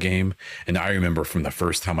of that game, and I remember from the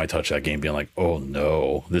first time I touched that game being like, oh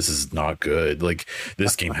no, this is not good. Like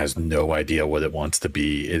this game has no idea what it wants to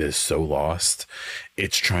be. It is so lost.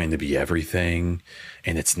 It's trying to be everything,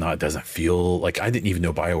 and doesn't feel like, I didn't even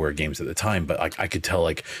know BioWare games at the time, but like I could tell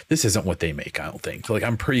like this isn't what they make. I don't think. Like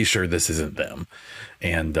I'm pretty sure this isn't them.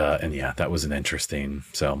 And yeah, that was an interesting.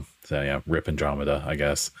 So yeah, rip Andromeda, I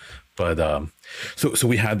guess. But so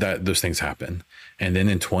we had those things happen, and then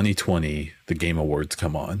in 2020 the Game Awards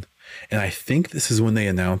come on, and I think this is when they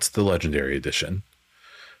announced the Legendary Edition.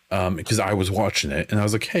 Because I was watching it and I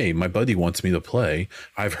was like, hey, my buddy wants me to play.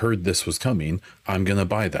 I've heard this was coming. I'm going to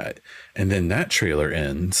buy that. And then that trailer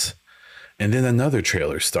ends, and then another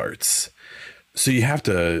trailer starts. So you have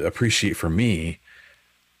to appreciate, for me,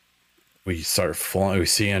 we start flying, we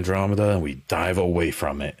see Andromeda and we dive away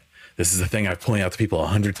from it. This is the thing I've pointed out to people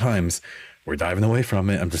 100 times. We're diving away from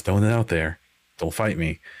it. I'm just throwing it out there. Don't fight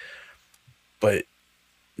me. But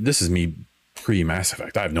this is me pre-Mass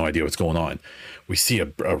Effect. I have no idea what's going on. We see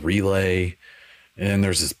a relay, and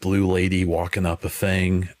there's this blue lady walking up a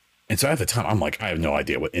thing. And so at the time, I'm like, I have no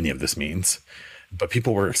idea what any of this means. But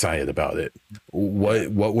people were excited about it.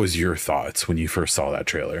 What was your thoughts when you first saw that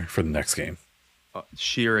trailer for the next game?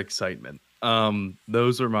 Sheer excitement.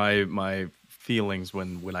 Those are my feelings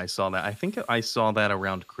when I saw that. I think I saw that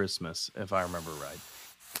around Christmas, if I remember right.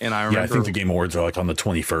 And I remember, I think the Game Awards are like on the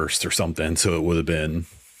 21st or something, so it would have been.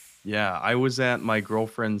 Yeah, I was at my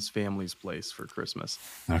girlfriend's family's place for Christmas,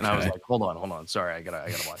 and I was like, "Hold on, sorry, I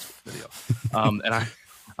gotta watch the video." And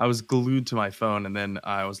I was glued to my phone, and then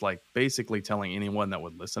I was like, basically telling anyone that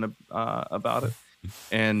would listen about it.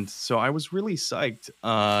 And so I was really psyched.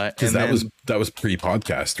 Because that was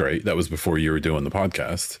pre-podcast, right? That was before you were doing the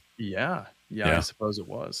podcast. Yeah, I suppose it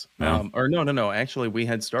was. Yeah. Or no. Actually, we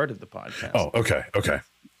had started the podcast. Oh, okay.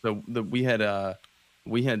 So we had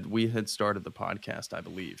started the podcast, I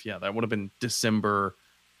believe. Yeah, that would have been December.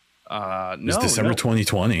 December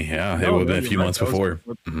 2020. Yeah, it would have been a few months before.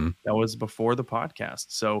 That was before the podcast.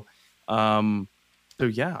 So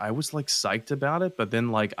yeah, I was like psyched about it, but then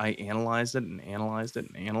like I analyzed it.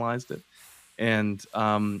 And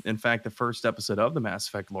in fact, the first episode of the Mass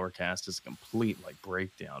Effect Lorecast is a complete like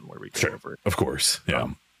breakdown where we go over it. Of course, yeah.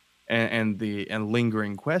 And the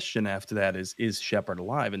lingering question after that is Shepard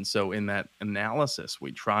alive? And so in that analysis,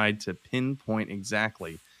 we tried to pinpoint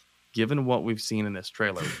exactly, given what we've seen in this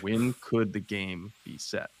trailer, when could the game be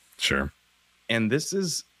set? Sure. And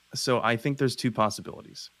so I think there's two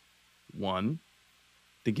possibilities. One,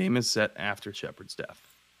 the game is set after Shepard's death.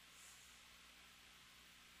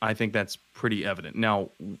 I think that's pretty evident. Now,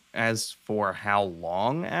 as for how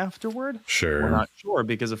long afterward, sure, we're not sure,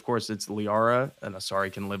 because of course it's Liara and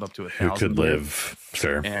Asari can live up to 1,000. Who could live,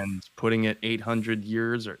 sure. And putting it 800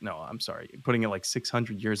 years, putting it like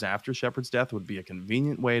 600 years after Shepard's death would be a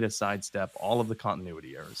convenient way to sidestep all of the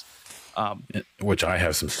continuity errors. Which I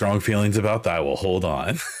have some strong feelings about that I will hold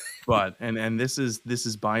on. But and this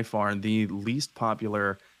is by far the least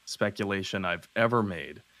popular speculation I've ever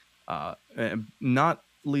made. Not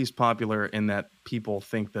least popular in that people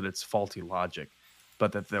think that it's faulty logic,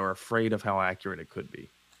 but that they're afraid of how accurate it could be.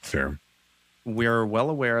 Sure. We're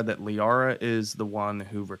well aware that Liara is the one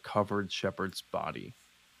who recovered Shepard's body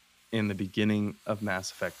in the beginning of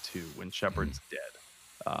Mass Effect 2 when Shepard's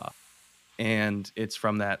dead. And it's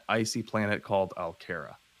from that icy planet called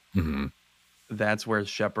Alkera. Mm-hmm. That's where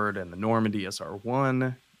Shepard and the Normandy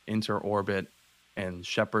SR-1 enter orbit, and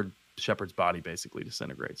Shepard's body basically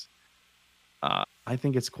disintegrates. I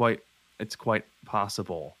think it's quite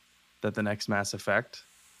possible that the next Mass Effect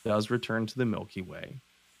does return to the Milky Way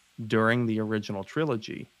during the original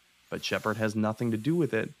trilogy, but Shepard has nothing to do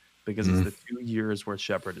with it because it's the 2 years where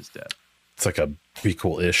Shepard is dead. It's like a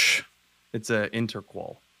prequel-ish. It's a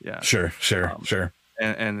interquel. Yeah. Sure.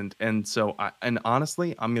 And so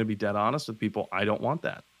honestly, I'm going to be dead honest with people. I don't want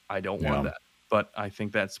that. Want that. But I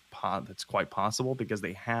think that's quite possible because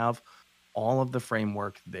they have all of the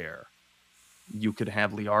framework there. You could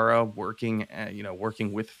have Liara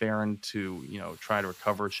working with Farron to, try to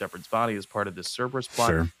recover Shepard's body as part of this Cerberus plot.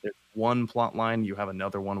 Sure. There's one plot line. You have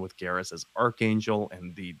another one with Garrus as Archangel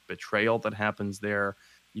and the betrayal that happens there.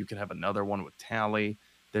 You could have another one with Tali.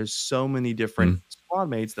 There's so many different squad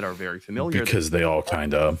mates that are very familiar. Because they all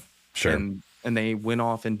kind of, sure. And they went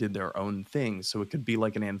off and did their own thing. So it could be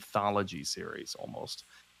like an anthology series almost.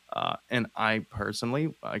 And I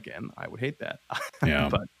personally, again, I would hate that. Yeah.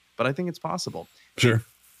 But I think it's possible. Sure.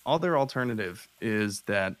 Other alternative is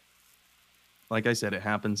that, like I said, it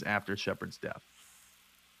happens after Shepard's death.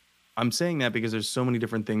 I'm saying that because there's so many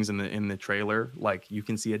different things in the trailer. Like you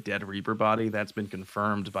can see a dead Reaper body that's been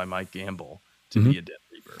confirmed by Mike Gamble to be a dead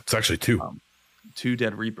Reaper. It's actually two. Two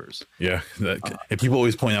dead Reapers. Yeah. And people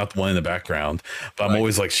always point out the one in the background, but I'm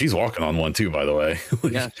always like, she's walking on one too, by the way.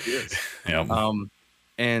 Yeah, she is. Yeah.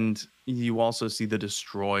 And you also see the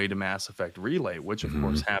destroyed Mass Effect relay, which of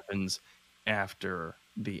course happens after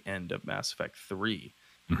the end of Mass Effect 3.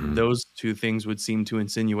 Those two things would seem to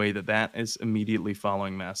insinuate that is immediately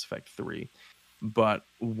following Mass Effect 3. But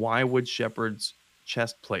why would Shepard's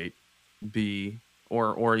chest plate be,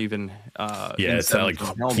 or even it's that like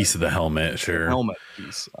piece of the helmet, sure. Helmet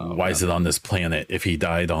piece. Why is it on this planet if he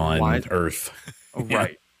died on Earth?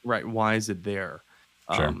 Right. Why is it there?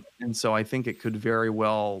 Sure. And so I think it could very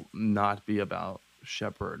well not be about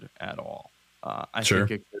Shepard at all. I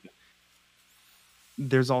think it could.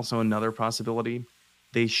 There's also another possibility.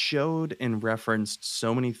 They showed and referenced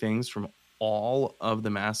so many things from all of the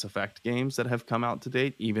Mass Effect games that have come out to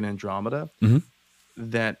date, even Andromeda,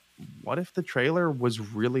 that what if the trailer was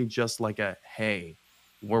really just like a, hey,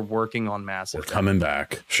 we're working on Mass We're Effect. coming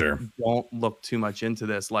back. Sure. Don't look too much into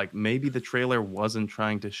this. Like, maybe the trailer wasn't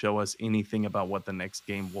trying to show us anything about what the next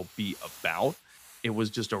game will be about. It was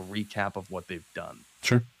just a recap of what they've done.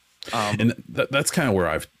 Sure. And that's kind of where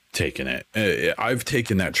I've taken it. I've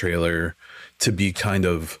taken that trailer to be kind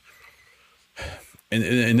of,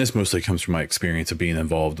 and this mostly comes from my experience of being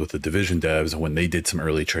involved with the Division devs when they did some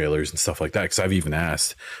early trailers and stuff like that. Because I've even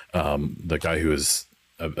asked the guy who is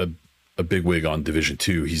a big wig on Division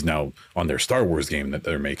 2. He's now on their Star Wars game that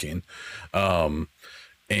they're making.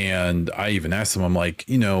 And I even asked him, I'm like,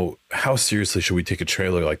 how seriously should we take a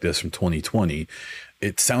trailer like this from 2020?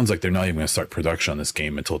 It sounds like they're not even going to start production on this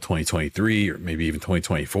game until 2023 or maybe even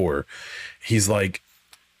 2024. He's like,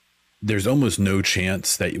 there's almost no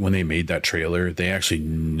chance that when they made that trailer, they actually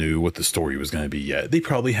knew what the story was going to be yet. They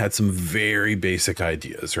probably had some very basic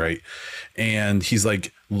ideas, right? And he's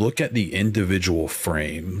like, look at the individual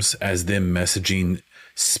frames as them messaging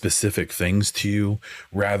specific things to you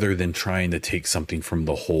rather than trying to take something from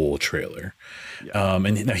the whole trailer. Yeah.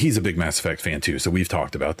 And now he's a big Mass Effect fan too. So we've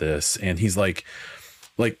talked about this, and he's like,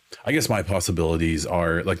 I guess my possibilities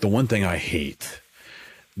are like, the one thing I hate,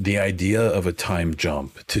 the idea of a time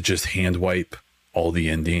jump to just hand wipe all the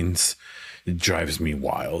endings, it drives me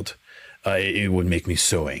wild. It would make me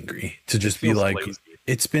so angry to just be like, lazy.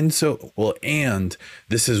 It's been so well. And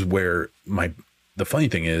this is where the funny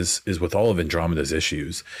thing is with all of Andromeda's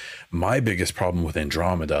issues, my biggest problem with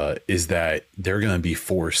Andromeda is that they're going to be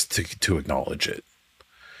forced to acknowledge it.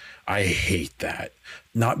 I hate that.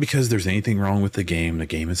 Not because there's anything wrong with the game. The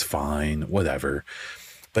game is fine, whatever.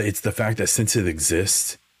 But it's the fact that since it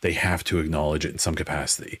exists, they have to acknowledge it in some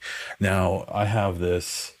capacity. Now, I have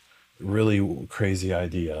this really crazy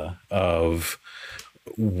idea of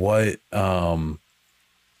what,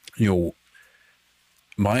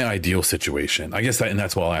 my ideal situation, I guess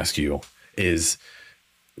that's what I'll ask you, is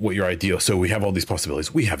what your ideal. So we have all these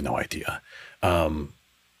possibilities. We have no idea.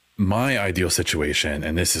 My ideal situation,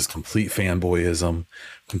 and this is complete fanboyism,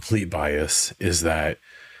 complete bias, is that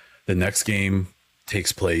the next game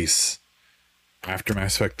takes place after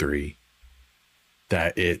Mass Effect 3,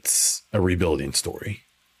 that it's a rebuilding story.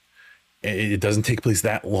 It doesn't take place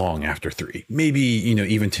that long after 3, maybe,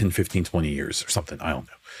 even 10, 15, 20 years or something. I don't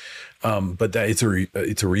know. But that it's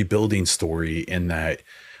a rebuilding story in that,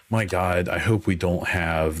 my God, I hope we don't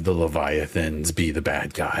have the Leviathans be the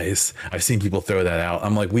bad guys. I've seen people throw that out.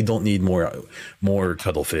 I'm like, we don't need more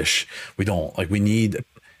cuttlefish. We don't we need.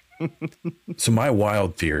 So my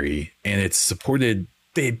wild theory, and it's supported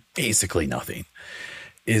basically nothing,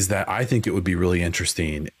 is that I think it would be really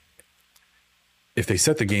interesting if they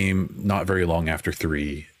set the game not very long after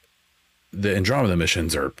 3. The Andromeda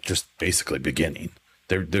missions are just basically beginning.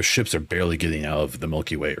 Their ships are barely getting out of the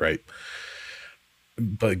Milky Way, right?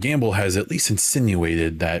 But Gamble has at least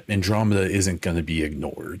insinuated that Andromeda isn't going to be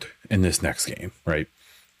ignored in this next game, right?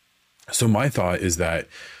 So my thought is that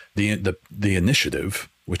the initiative,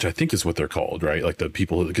 which I think is what they're called, right? Like the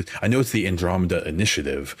people, I know it's the Andromeda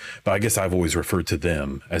Initiative, but I guess I've always referred to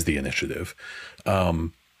them as the Initiative.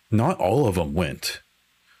 Not all of them went.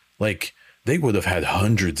 Like, they would have had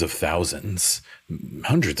hundreds of thousands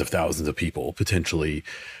of people potentially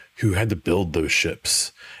who had to build those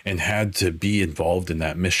ships and had to be involved in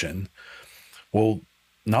that mission. Well,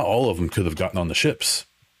 not all of them could have gotten on the ships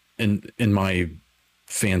in my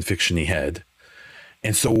fan fiction-y head.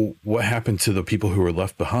 And so what happened to the people who were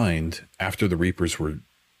left behind after the Reapers were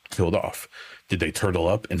killed off? Did they turtle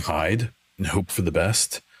up and hide and hope for the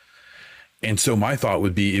best? And so my thought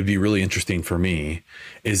would be, it'd be really interesting for me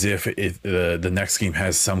is if the next game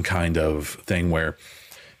has some kind of thing where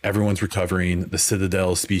everyone's recovering, the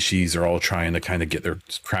Citadel species are all trying to kind of get their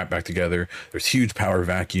crap back together. There's huge power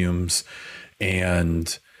vacuums.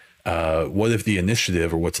 And what if the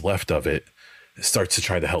Initiative, or what's left of it, starts to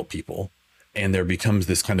try to help people? And there becomes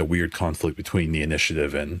this kind of weird conflict between the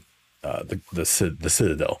Initiative and the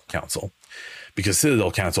Citadel Council. Because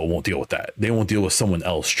Citadel Council won't deal with that. They won't deal with someone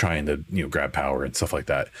else trying to, grab power and stuff like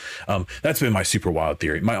that. That's been my super wild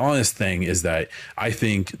theory. My honest thing is that I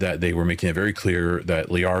think that they were making it very clear that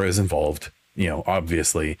Liara is involved,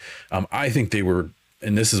 obviously. I think they were,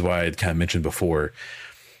 and this is why I had kind of mentioned before,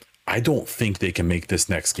 I don't think they can make this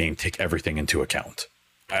next game take everything into account.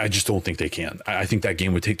 I just don't think they can. I think that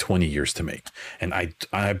game would take 20 years to make. And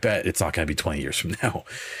I bet it's not going to be 20 years from now.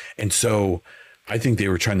 And so I think they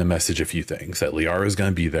were trying to message a few things, that Liara is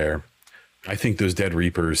going to be there. I think those Dead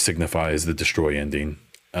Reapers signifies the destroy ending.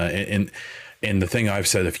 And the thing I've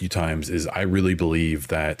said a few times is I really believe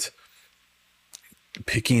that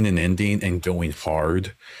picking an ending and going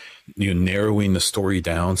hard narrowing the story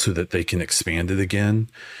down so that they can expand it again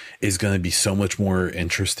is going to be so much more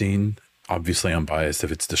interesting. Obviously, I'm biased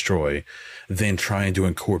if it's Destroy, than trying to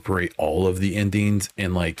incorporate all of the endings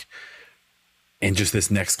and just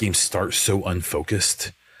this next game starts so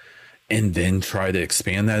unfocused and then try to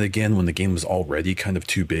expand that again when the game was already kind of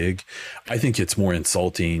too big. I think it's more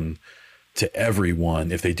insulting to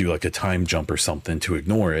everyone if they do like a time jump or something to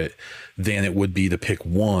ignore it than it would be to pick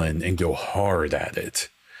one and go hard at it.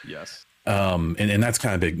 Yes. And that's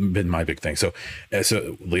kind of been my big thing. So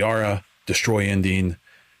Liara, Destroy ending,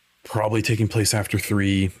 probably taking place after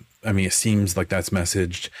 3. I mean, it seems like that's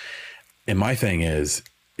messaged. And my thing is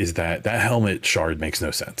that helmet shard makes no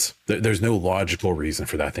sense. There's no logical reason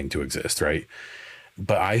for that thing to exist, right?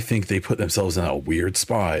 But I think they put themselves in a weird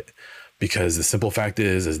spot because the simple fact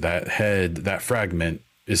is that fragment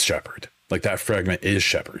is Shepard. Like that fragment is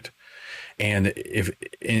Shepard. And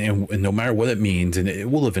and no matter what it means, and it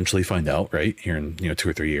will eventually find out, right, here in 2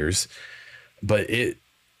 or 3 years, but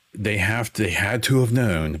they had to have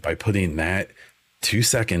known by putting that 2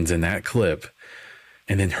 seconds in that clip,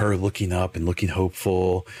 and then her looking up and looking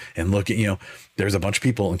hopeful and looking, there's a bunch of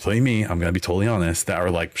people, including me, I'm going to be totally honest, that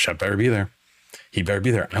are like, Shep better be there. He better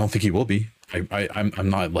be there. I don't think he will be. I'm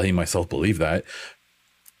not letting myself believe that.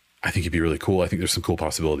 I think he'd be really cool. I think there's some cool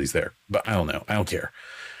possibilities there, but I don't know. I don't care.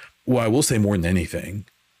 What I will say more than anything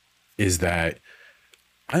is that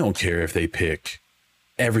I don't care if they pick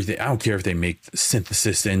everything. I don't care if they make the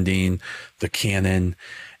synthesis ending, the canon,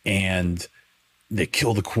 and they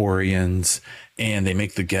kill the Quarians, and they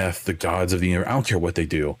make the Geth the gods of the universe. I don't care what they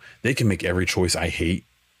do. They can make every choice I hate,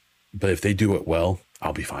 but if they do it well,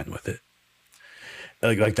 I'll be fine with it.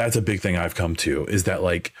 Like that's a big thing I've come to, is that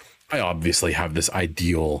like I obviously have this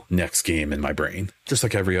ideal next game in my brain, just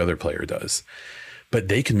like every other player does. But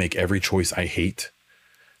they can make every choice I hate.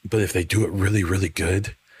 But if they do it really, really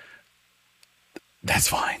good, that's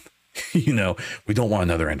fine. We don't want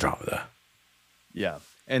another Andromeda. Yeah.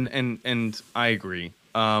 And I agree.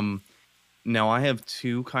 Now I have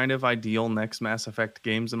 2 kind of ideal next Mass Effect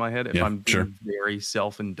games in my head. If I'm being very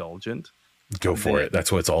self-indulgent, go for it. That's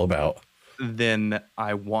what it's all about. Then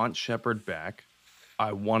I want Shepard back.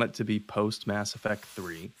 I want it to be post Mass Effect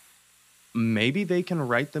 3. Maybe they can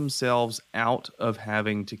write themselves out of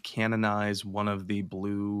having to canonize one of the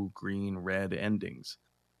blue, green, red endings.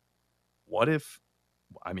 What if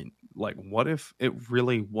it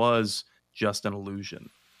really was just an illusion?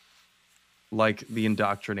 Like the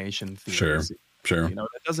indoctrination theory. Sure. That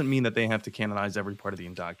doesn't mean that they have to canonize every part of the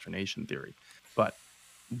indoctrination theory. But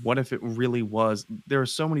what if it really was? There are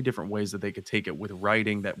so many different ways that they could take it with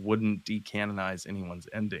writing that wouldn't decanonize anyone's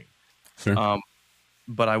ending. Sure.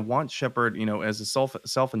 But I want Shepard, as a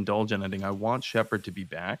self-indulgent ending, I want Shepard to be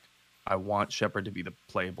back. I want Shepard to be the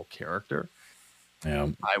playable character. Yeah.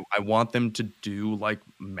 I want them to do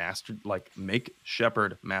make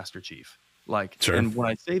Shepard Master Chief. And when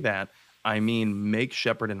I say that, I mean make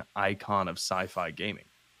Shepard an icon of sci-fi gaming.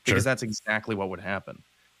 Because that's exactly what would happen.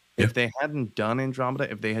 Yeah. If they hadn't done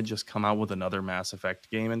Andromeda, if they had just come out with another Mass Effect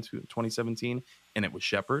game in 2017 and it was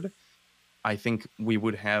Shepard, I think we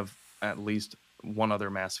would have at least one other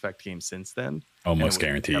Mass Effect game since then. Almost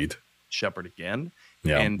guaranteed. Shepard again.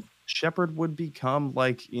 Yeah. And Shepard would become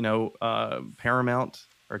paramount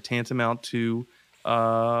or tantamount to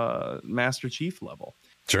Master Chief level.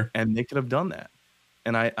 Sure. And they could have done that.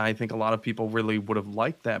 And I think a lot of people really would have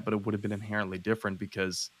liked that, but it would have been inherently different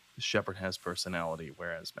because Shepard has personality,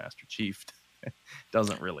 whereas Master Chief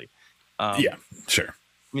doesn't really. Yeah, sure.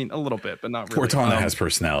 I mean, a little bit, but not really. Cortana has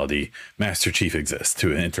personality. Master Chief exists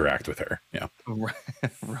to interact with her. Yeah.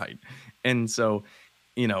 Right. And so,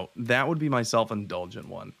 that would be my self-indulgent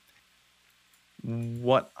one.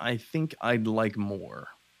 What I think I'd like more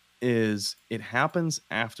is it happens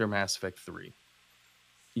after Mass Effect 3.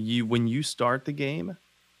 When you start the game,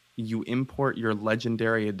 you import your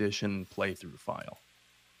Legendary Edition playthrough file.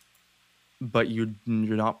 But you're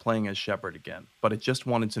not playing as Shepard again, but it just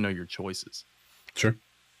wanted to know your choices. Sure.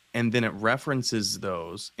 And then it references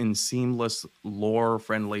those in seamless,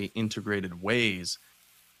 lore-friendly, integrated ways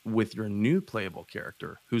with your new playable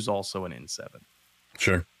character, who's also an N7.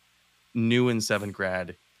 Sure. New N7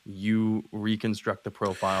 grad, you reconstruct the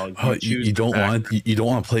profile. You don't want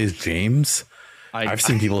to play as James? I've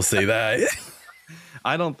seen people say that.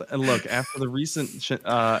 I don't look after the recent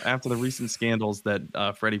scandals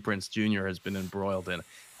that Freddie Prinze Jr. has been embroiled in.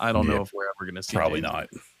 I don't know if we're ever going to see. Probably James. not.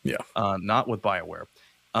 Yeah. Not with BioWare.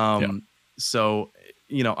 So,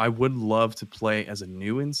 I would love to play as a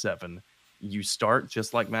new N7. You start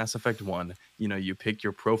just like Mass Effect 1. You pick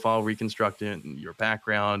your profile reconstructed, your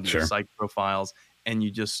background, your psych profiles, and you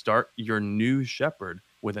just start your new Shepard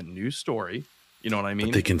with a new story. You know what I mean?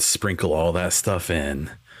 But they can sprinkle all that stuff in.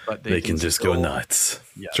 But they can just go nuts.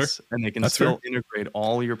 Yes. Sure. And they can That's still fair. integrate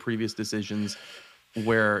all your previous decisions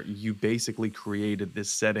where you basically created this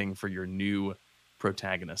setting for your new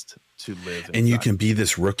protagonist to live inside. And you can be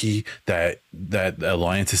this rookie that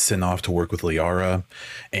Alliance is sent off to work with Liara.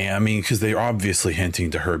 And I mean, because they're obviously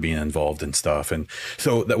hinting to her being involved in stuff. And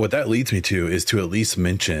so what that leads me to is to at least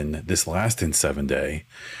mention this last N7 day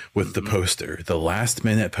with the poster, the last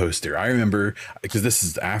minute poster. I remember, because this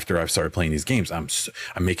is after I've started playing these games, I'm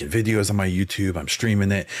making videos on my YouTube, I'm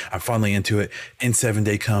streaming it, I'm finally into it. N7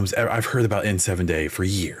 day comes. I've heard about N7 day for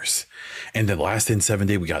years. And the last N7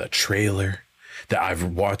 day, we got a trailer that I've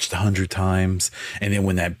watched 100 times. And then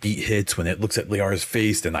when that beat hits, when it looks at Liara's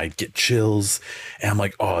face, then I get chills. And I'm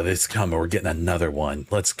like, oh, this is coming. We're getting another one.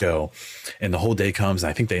 Let's go. And the whole day comes. And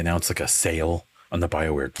I think they announced like a sale on the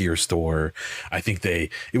BioWare gear store. I think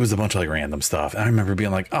it was a bunch of like random stuff. And I remember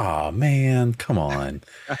being like, oh man, come on.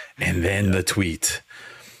 And then the tweet.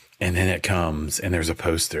 And then it comes and there's a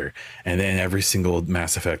poster. And then every single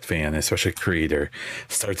Mass Effect fan, especially creator,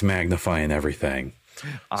 starts magnifying everything.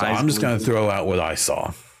 So I'm just going to throw out what I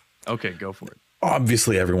saw. Okay, go for it.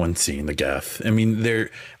 Obviously, everyone's seen the Geth. I mean,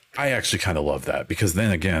 I actually kind of love that because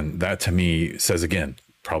then again, that to me says again,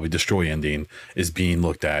 probably Destroy ending is being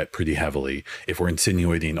looked at pretty heavily if we're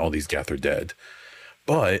insinuating all these Geth are dead.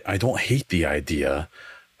 But I don't hate the idea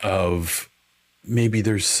of maybe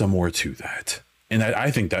there's some more to that. And I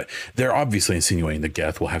think that they're obviously insinuating the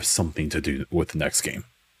Geth will have something to do with the next game.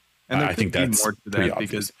 And I think that's more to pretty that obvious.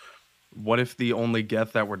 because what if the only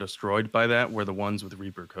Geth that were destroyed by that were the ones with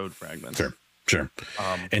Reaper code fragments? Sure.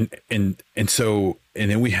 And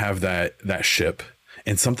then we have that ship.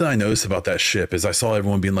 And something I noticed about that ship is I saw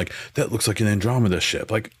everyone being like, that looks like an Andromeda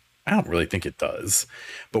ship. Like, I don't really think it does.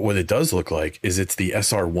 But what it does look like is it's the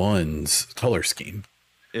SR1's color scheme.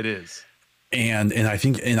 It is. And I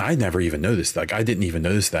think, and I never even noticed, like, I didn't even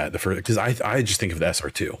notice that because I just think of the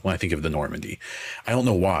SR2 when I think of the Normandy. I don't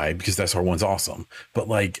know why, because the SR1's awesome. But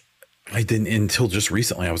like, I didn't until just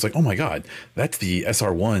recently. I was like, oh my God, that's the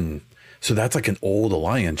SR1. So that's like an old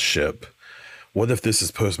Alliance ship. What if this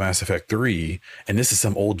is post Mass Effect 3 and this is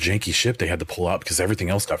some old janky ship they had to pull out because everything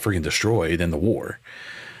else got freaking destroyed in the war?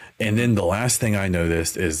 And then the last thing I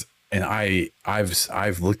noticed is, and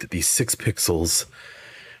I've looked at these 6 pixels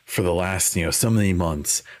for the last, so many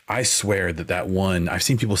months. I swear that one, I've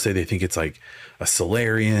seen people say they think it's like a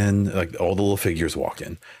Solarian, like all the little figures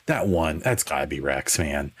walking. That one, that's gotta be Rex,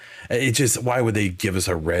 man. It just, why would they give us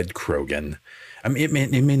a red Krogan? I mean,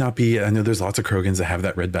 it may not be. I know there's lots of Krogans that have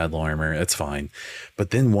that red battle armor. That's fine. But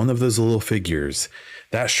then one of those little figures,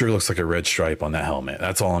 that sure looks like a red stripe on that helmet.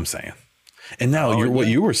 That's all I'm saying. And now what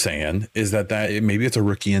you were saying is that maybe it's a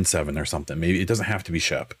rookie N7 or something. Maybe it doesn't have to be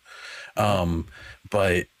Shep. And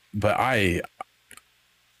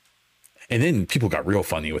then people got real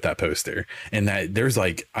funny with that poster, and that there's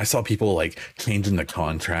like, I saw people like changing the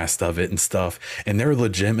contrast of it and stuff. And there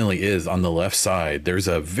legitimately is on the left side, there's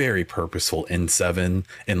a very purposeful N7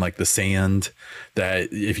 in like the sand that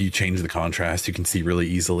if you change the contrast, you can see really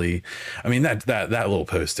easily. I mean, that little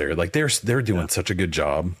poster, like they're doing such a good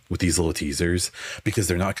job with these little teasers because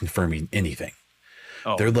they're not confirming anything.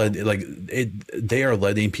 Oh, they are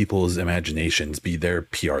letting people's imaginations be their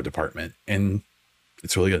PR department, and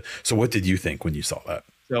it's really good. So what did you think when you saw that?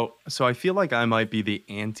 So I feel like I might be the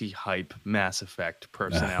anti-hype Mass Effect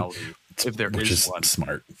personality, if there is one.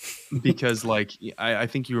 Smart. Because like I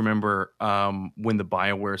think you remember when the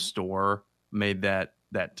BioWare store made that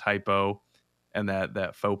typo and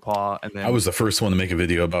that faux pas, and then I was the first one to make a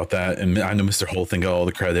video about that, and I know Mr. Holton got all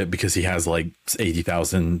the credit because he has like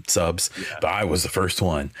 80,000 subs, but I was the first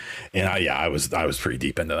one, and I was pretty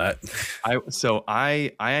deep into that.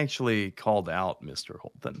 I actually called out Mr.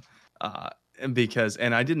 Holton because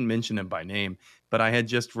I didn't mention him by name, but I had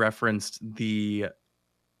just referenced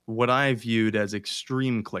what I viewed as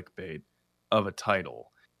extreme clickbait of a title.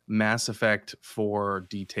 Mass Effect 4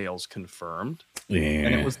 details confirmed. Yeah,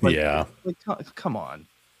 and it was like, come on,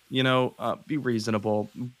 be reasonable.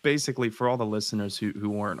 Basically, for all the listeners who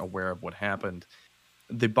weren't aware of what happened,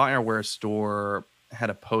 the BioWare store had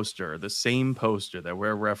a poster, the same poster that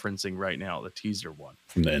we're referencing right now, the teaser one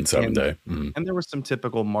from the N7 day, and there was some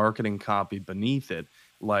typical marketing copy beneath it,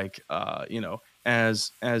 like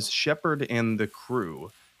as Shepard and the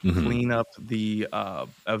crew clean up the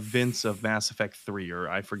events of Mass Effect 3, or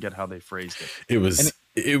I forget how they phrased it.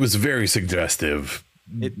 It was very suggestive.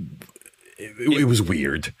 It was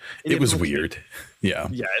weird. It was weird. Yeah.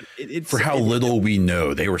 Yeah. For how little we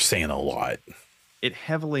know, they were saying a lot. It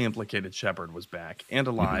heavily implicated Shepard was back and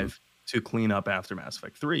alive to clean up after Mass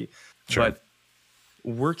Effect 3. Sure. But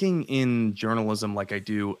Working in journalism like I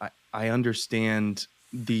do, I understand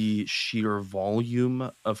the sheer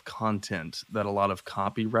volume of content that a lot of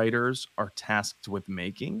copywriters are tasked with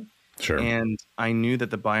making. Sure. And I knew that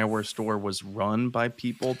the BioWare store was run by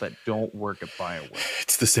people that don't work at BioWare.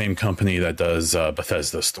 It's the same company that does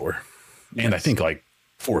Bethesda store. Yes. And I think like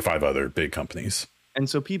 4 or 5 other big companies. And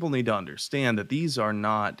so people need to understand that these are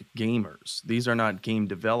not gamers. These are not game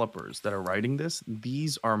developers that are writing this.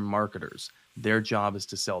 These are marketers. Their job is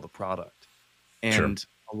to sell the product. And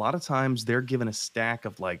a lot of times they're given a stack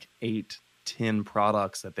of like 8, 10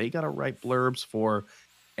 products that they got to write blurbs for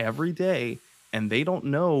every day. And they don't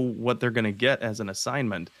know what they're going to get as an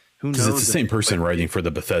assignment. Who knows? Because it's the same person writing for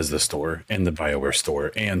the Bethesda store and the BioWare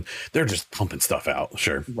store. And they're just pumping stuff out.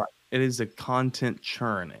 Sure. Right. It is a content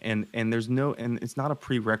churn, and it's not a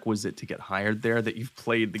prerequisite to get hired there that you've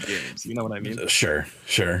played the games. You know what I mean? Sure.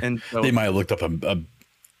 And so, they might have looked up a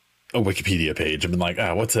Wikipedia page and been like,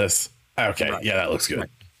 "Oh, what's this? Okay, yeah, that looks good." Right.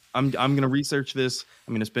 I'm going to research this.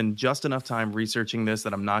 I'm going to spend just enough time researching this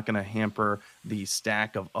that I'm not going to hamper the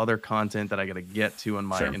stack of other content that I got to get to in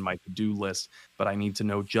my to-do list. But I need to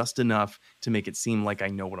know just enough to make it seem like I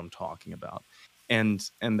know what I'm talking about, and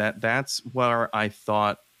that's where I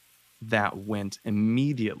thought that went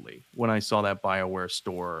immediately when I saw that BioWare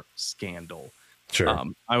store scandal. Sure.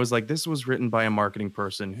 I was like, this was written by a marketing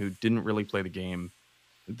person who didn't really play the game.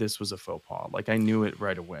 This was a faux pas. Like, I knew it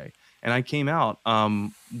right away. And I came out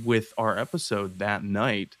with our episode that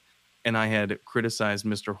night, and I had criticized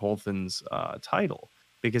Mr. Holthen's title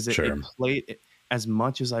because it played as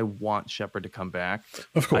much as I want Shepard to come back.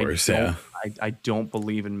 Of course, I don't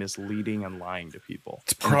believe in misleading and lying to people.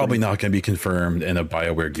 It's probably not going to be confirmed in a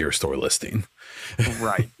BioWare gear store listing.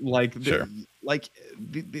 Right. Like, the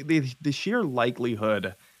sheer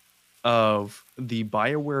likelihood of the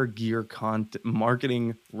BioWare gear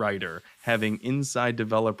marketing writer having inside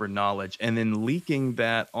developer knowledge and then leaking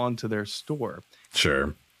that onto their store.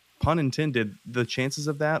 Sure. Pun intended, the chances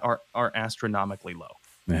of that are astronomically low.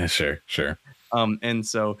 Yeah, sure. But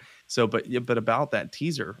about that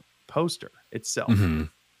teaser poster itself,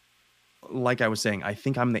 like I was saying, I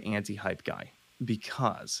think I'm the anti-hype guy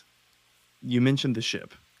because you mentioned the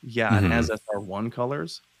ship. Yeah, it has SR1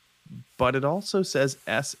 colors, but it also says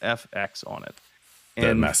SFX on it. And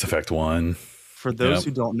that Mass Effect 1. For those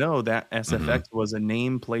who don't know, that SFX was a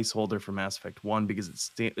name placeholder for Mass Effect 1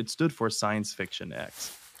 because it stood for Science Fiction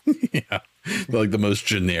X. Yeah, like the most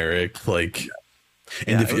generic, like...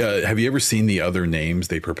 And have you ever seen the other names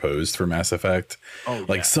they proposed for Mass Effect? Oh,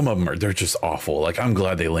 like some of them they're just awful. Like I'm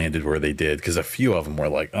glad they landed where they did because a few of them were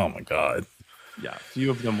like, oh my god. Yeah, a few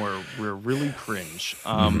of them were really cringe.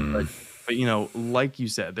 But you know, like you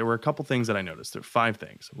said, there were a couple things that I noticed. There were 5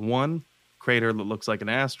 things. 1, crater that looks like an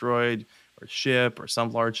asteroid or ship or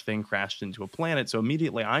some large thing crashed into a planet. So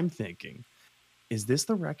immediately I'm thinking, is this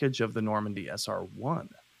the wreckage of the Normandy SR1?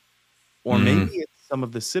 Or maybe it's some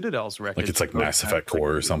of the Citadel's wreckage. Like it's like Mass Effect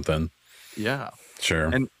Core or something. Yeah.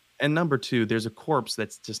 Sure. And number 2, there's a corpse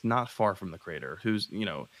that's just not far from the crater who's, you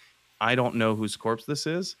know, I don't know whose corpse this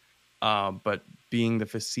is, but being the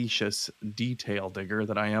facetious detail digger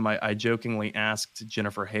that I am, I jokingly asked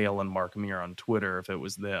Jennifer Hale and Mark Meer on Twitter if it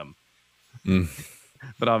was them.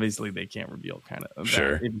 But obviously they can't reveal kind of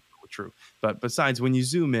that, even though it's true. But besides, when you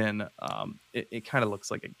zoom in, it kind of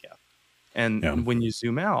looks like a Geth. And when you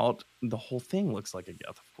zoom out, the whole thing looks like a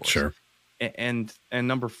Geth, of course. Sure. And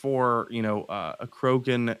number 4, you know, a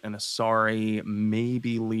Krogan and a Sari,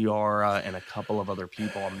 maybe Liara and a couple of other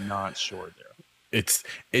people. I'm not sure there.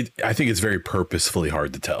 I think it's very purposefully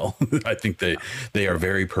hard to tell. I think they are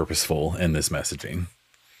very purposeful in this messaging.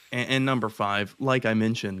 And number 5, like I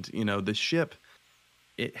mentioned, you know, the ship,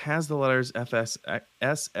 it has the letters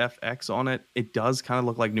SFX on it. It does kind of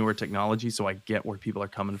look like newer technology, so I get where people are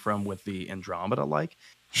coming from with the Andromeda like.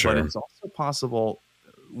 Sure. But it's also possible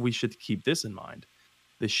we should keep this in mind.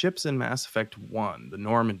 The ships in Mass Effect 1, the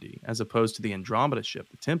Normandy, as opposed to the Andromeda ship,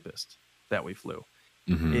 the Tempest, that we flew.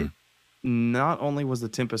 It not only was the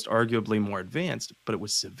Tempest arguably more advanced, but it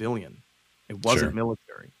was civilian. It wasn't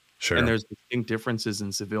military. Sure. And there's distinct differences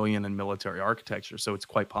in civilian and military architecture. So it's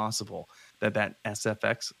quite possible that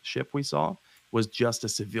SFX ship we saw was just a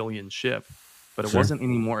civilian ship, but it wasn't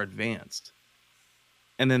any more advanced.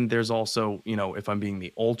 And then there's also, you know, if I'm being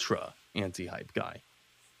the ultra anti-hype guy,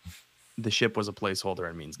 the ship was a placeholder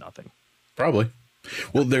and means nothing. Probably.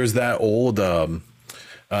 Well, there's that old,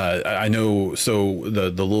 I know. So the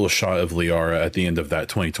little shot of Liara at the end of that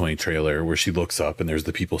 2020 trailer where she looks up and there's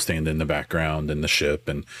the people standing in the background and the ship.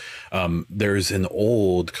 And there's an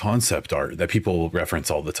old concept art that people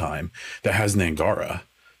reference all the time that has an Angara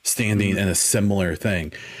standing in a similar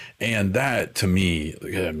thing. And that to me,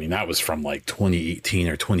 I mean, that was from like 2018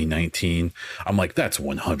 or 2019. I'm like, that's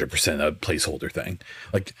 100% a placeholder thing.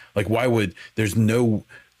 Like why would there's no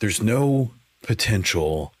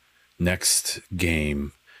potential next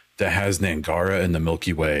game that has Nangara and the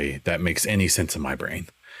Milky Way that makes any sense in my brain.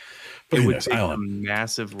 But it would take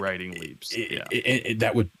massive writing leaps.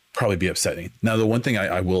 That would probably be upsetting. Now, the one thing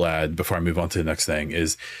I will add before I move on to the next thing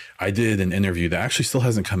is I did an interview that actually still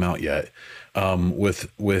hasn't come out yet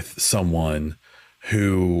with someone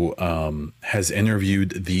who has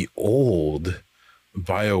interviewed the old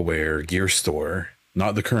BioWare Gear Store,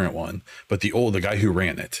 not the current one, but the guy who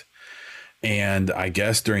ran it. And I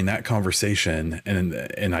guess during that conversation,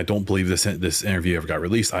 and I don't believe this interview ever got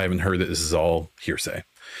released. I haven't heard that. This is all hearsay.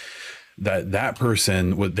 That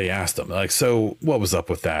person, what they asked them, like, so what was up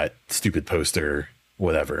with that stupid poster,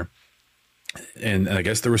 whatever. And I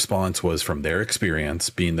guess the response was, from their experience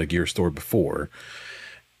being the Gear Store before,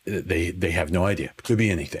 they have no idea. It could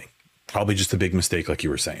be anything. Probably just a big mistake, like you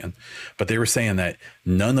were saying. But they were saying that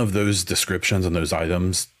none of those descriptions on those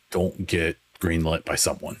items don't get greenlit by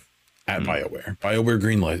someone at BioWare. BioWare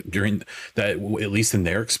greenlit that, at least in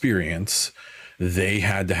their experience, they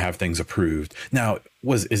had to have things approved. Now,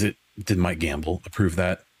 did Mike Gamble approve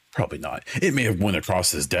that? Probably not. It may have went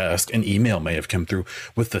across his desk. An email may have come through.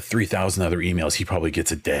 With the 3,000 other emails he probably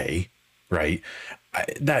gets a day, right?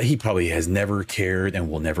 That he probably has never cared and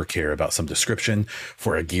will never care about some description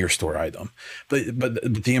for a Gear Store item.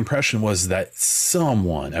 But the impression was that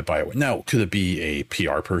someone at BioWare, now could it be a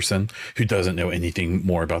PR person who doesn't know anything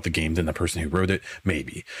more about the game than the person who wrote it?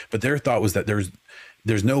 Maybe. But their thought was that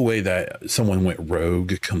there's no way that someone went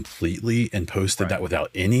rogue completely and posted that without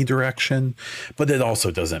any direction. But it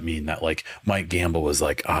also doesn't mean that like Mike Gamble was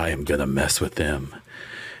like, I am going to mess with them.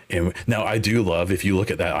 And now I do love, if you look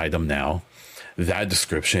at that item now, that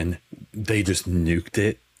description, they just nuked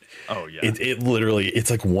it. Oh yeah. It literally, it's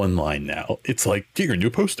like one line now. It's like, get your new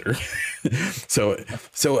poster. So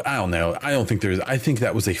I don't know. I think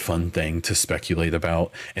that was a fun thing to speculate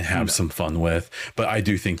about and have some fun with. But I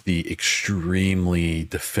do think the extremely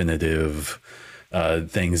definitive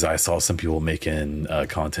things I saw some people making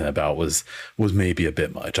content about was maybe a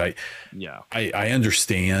bit much. I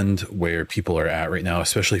understand where people are at right now,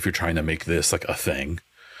 especially if you're trying to make this like a thing.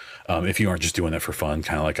 If you aren't just doing it for fun,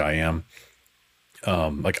 kind of like I am.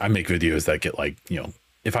 Like I make videos that get like,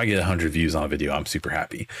 if I get 100 views on a video, I'm super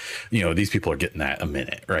happy. These people are getting that a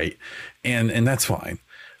minute, right? And that's fine.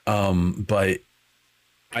 But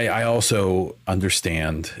I also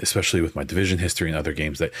understand, especially with my Division history and other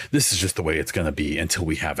games, that this is just the way it's going to be until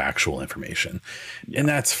we have actual information. And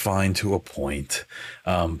that's fine to a point.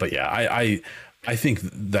 But yeah, I think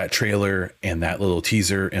that trailer and that little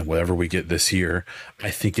teaser and whatever we get this year, I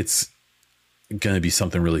think it's going to be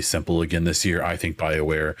something really simple again this year. I think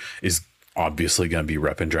BioWare is obviously going to be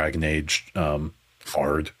repping Dragon Age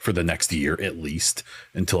hard for the next year, at least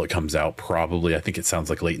until it comes out. Probably, I think it sounds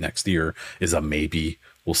like late next year is a maybe.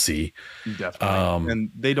 We'll see. Definitely.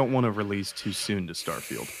 And they don't want to release too soon to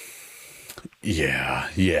Starfield.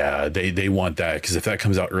 Yeah. They want that, because if that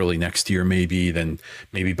comes out early next year, then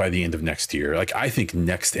maybe by the end of next year, like I think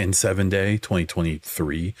next N7 Day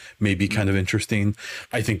 2023 may be kind of interesting.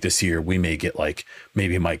 I think this year we may get like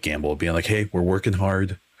maybe Mike Gamble being like, hey, we're working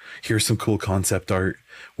hard. Here's some cool concept art.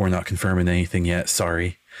 We're not confirming anything yet.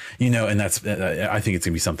 Sorry. And that's, I think it's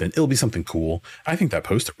gonna be something. It'll be something cool. I think that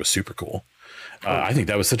poster was super cool. I think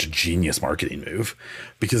that was such a genius marketing move,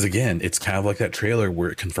 because again, it's kind of like that trailer where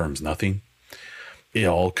it confirms nothing. It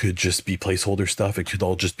all could just be placeholder stuff. It could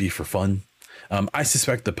all just be for fun. I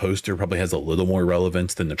suspect the poster probably has a little more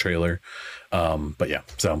relevance than the trailer. But yeah,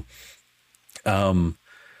 so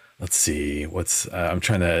let's see what's I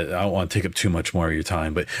don't want to take up too much more of your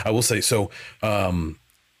time, but I will say, so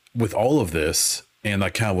with all of this, and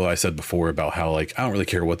like kind of what I said before about how like I don't really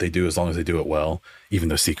care what they do as long as they do it well, even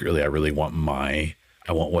though secretly I really want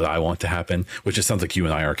what I want to happen, which it sounds like you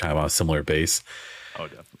and I are kind of on a similar base. Oh,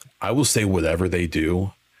 definitely. I will say whatever they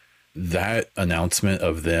do, that announcement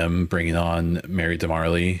of them bringing on Mary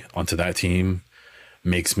DeMarley onto that team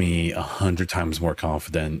makes me 100 times more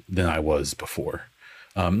confident than I was before.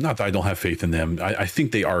 Not that I don't have faith in them. I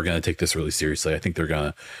think they are going to take this really seriously. I think they're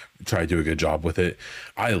going to try to do a good job with it.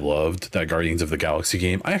 I loved that Guardians of the Galaxy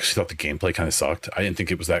game. I actually thought the gameplay kind of sucked. I didn't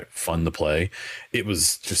think it was that fun to play. It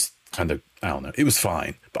was just kind of, I don't know. It was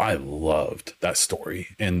fine, but I loved that story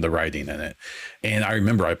and the writing in it. And I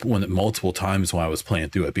remember I went multiple times when I was playing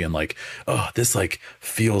through it being like, oh, this like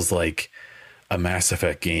feels like a Mass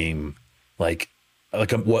Effect game, like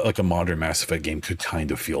what a modern Mass Effect game could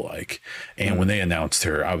kind of feel like. And when they announced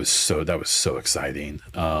her, that was so exciting.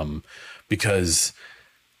 Because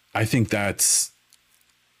I think that's,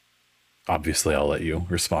 obviously I'll let you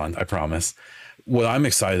respond, I promise. What I'm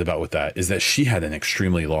excited about with that is that she had an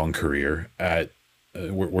extremely long career at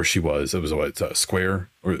where she was. It was Square,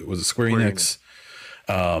 or was it Square Enix,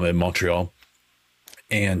 in Montreal.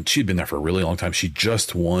 And she'd been there for a really long time. She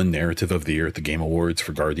just won Narrative of the Year at the Game Awards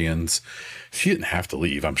for Guardians. She didn't have to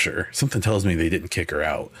leave, I'm sure. Something tells me they didn't kick her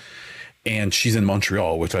out. And she's in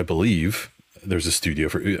Montreal, which I believe there's a studio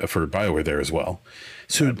for BioWare there as well.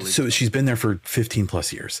 So she's been there for 15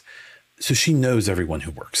 plus years. So she knows everyone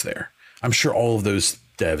who works there. I'm sure all of those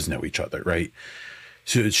devs know each other, right?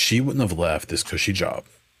 So she wouldn't have left this cushy job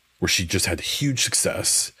where she just had huge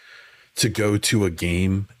success to go to a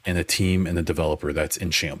game and a team and a developer that's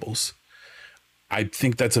in shambles. I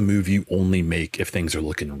think that's a move you only make if things are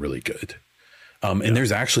looking really good. And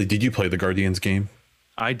there's actually, did you play the Guardians game?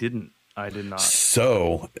 I did not.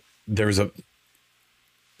 So it's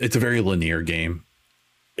a very linear game.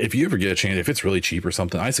 If you ever get a chance, if it's really cheap or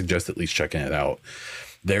something, I suggest at least checking it out.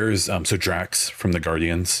 There's so Drax from the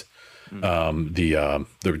Guardians, the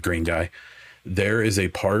green guy. There is a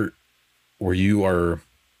part where you are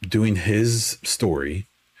doing his story,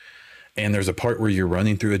 and there's a part where you're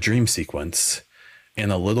running through a dream sequence,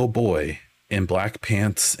 and a little boy in black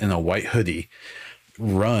pants and a white hoodie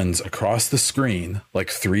runs across the screen like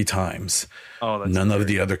 3 times. None of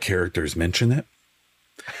the other characters mention it.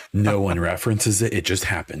 No one references it. It just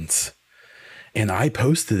happens. And I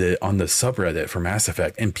posted it on the subreddit for Mass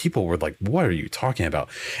Effect, and people were like, what are you talking about?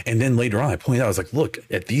 And then later on, I pointed out, I was like, look,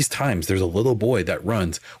 at these times, there's a little boy that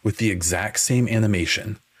runs with the exact same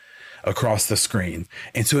animation across the screen.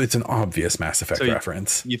 And so it's an obvious Mass Effect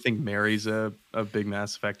reference. You think Mary's a big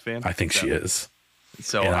Mass Effect fan? I think she is.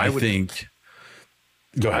 So and I think,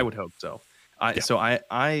 go ahead. I would hope so. So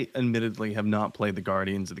I admittedly have not played the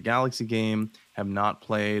Guardians of the Galaxy game, have not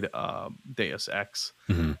played Deus Ex.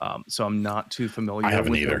 So I'm not too familiar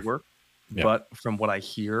with their work. Yep. But from what I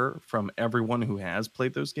hear from everyone who has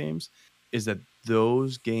played those games is that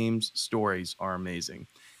those games' stories are amazing.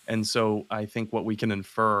 And so I think what we can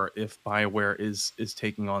infer, if BioWare is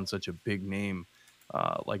taking on such a big name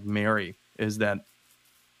like Mary, is that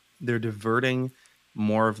they're diverting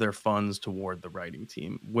more of their funds toward the writing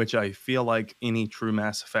team, which I feel like any true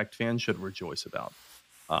Mass Effect fan should rejoice about.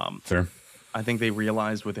 Sure. I think they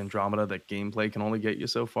realized with Andromeda that gameplay can only get you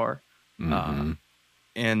so far.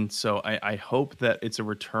 And so I hope that it's a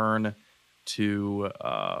return to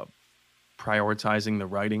prioritizing the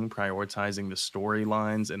writing, prioritizing the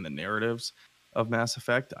storylines and the narratives of Mass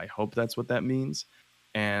Effect. I hope that's what that means.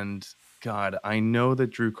 And God, I know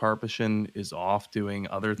that Drew Karpyshyn is off doing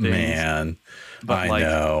other things. Man, but I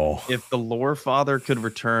know. If the lore father could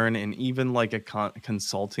return in even like a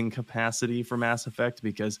consulting capacity for Mass Effect,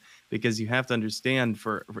 because you have to understand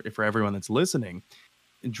for everyone that's listening,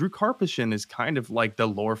 Drew Karpyshyn is kind of like the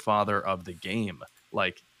lore father of the game.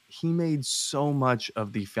 Like, he made so much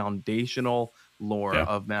of the foundational lore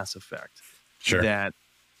of Mass Effect that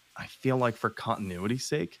I feel like for continuity's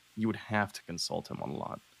sake, you would have to consult him on a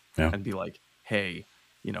lot and be like, hey,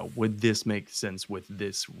 would this make sense with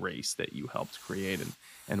this race that you helped create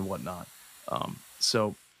and whatnot?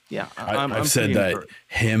 So yeah, I've said that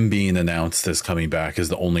him being announced as coming back is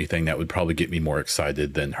the only thing that would probably get me more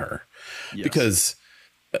excited than her, because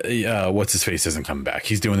what's his face isn't coming back.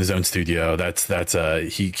 He's doing his own studio.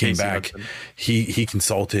 He came back. He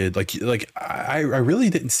consulted. Like I really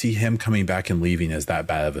didn't see him coming back and leaving as that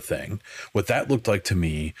bad of a thing. What that looked like to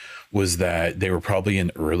me was that they were probably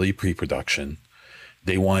in early pre-production.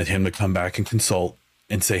 They wanted him to come back and consult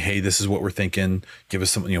and say, hey, this is what we're thinking. Give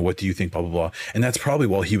us something, what do you think, blah, blah, blah. And that's probably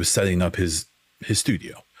while he was setting up his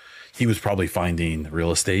studio. He was probably finding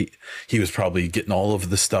real estate. He was probably getting all of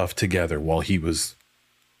the stuff together while he was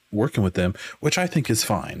working with them, which I think is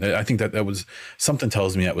fine. I think that was, something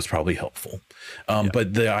tells me that was probably helpful.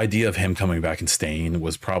 But the idea of him coming back and staying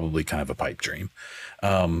was probably kind of a pipe dream.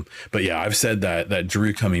 But yeah, I've said that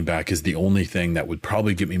Drew coming back is the only thing that would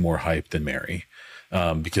probably get me more hyped than Mary.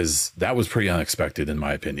 Because that was pretty unexpected, in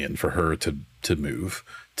my opinion, for her to move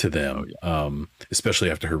to them,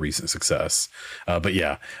 especially after her recent success. But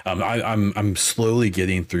yeah, I'm slowly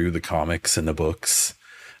getting through the comics and the books,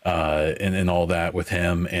 and all that with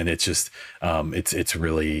him, and it's just it's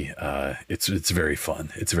really it's very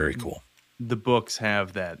fun. It's very cool. The books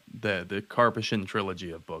have that the Karpyshyn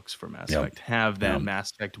trilogy of books for Mass Effect have that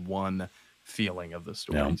Mass Effect 1 feeling of the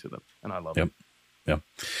story to them, and I love it. Yeah.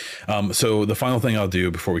 So the final thing I'll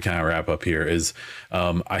do before we kind of wrap up here is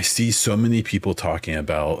I see so many people talking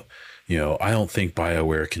about I don't think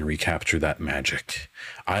BioWare can recapture that magic.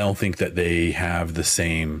 I don't think that they have the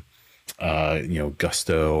same,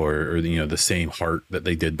 gusto or the same heart that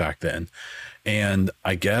they did back then. And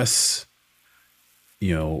I guess,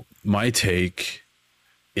 my take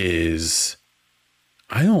is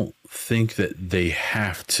I don't think that they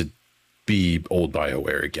have to be old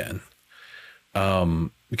BioWare again.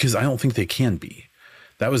 Because I don't think they can be.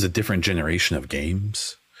 That was a different generation of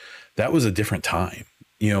games. That was a different time.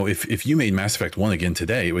 If you made Mass Effect 1 again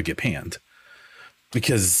today, it would get panned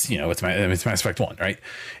because, it's Mass Effect 1, right?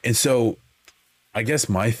 And so I guess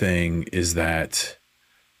my thing is that,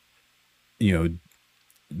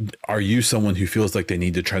 are you someone who feels like they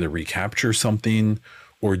need to try to recapture something,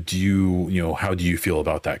 or do you, how do you feel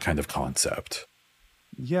about that kind of concept?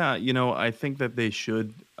 Yeah, I think that they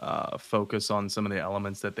should focus on some of the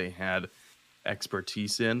elements that they had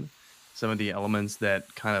expertise in, some of the elements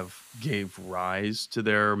that kind of gave rise to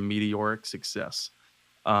their meteoric success.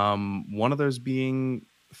 One of those being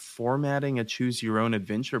formatting a choose your own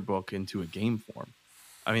adventure book into a game form.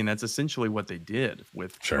 I mean, that's essentially what they did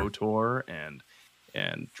with Sure. KOTOR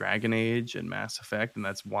and Dragon Age and Mass Effect, and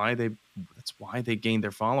that's why they gained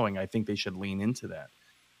their following. I think they should lean into that.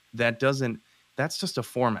 That's just a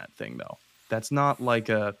format thing, though. That's not like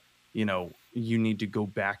you need to go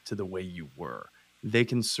back to the way you were. They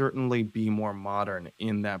can certainly be more modern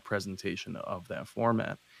in that presentation of that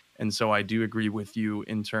format. And so I do agree with you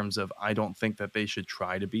in terms of, I don't think that they should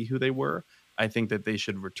try to be who they were. I think that they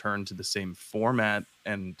should return to the same format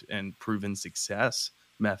and proven success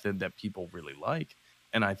method that people really like.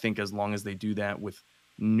 And I think as long as they do that with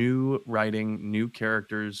new writing, new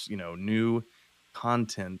characters, new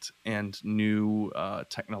content and new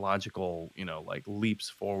technological, like leaps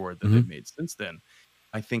forward that they've made since then,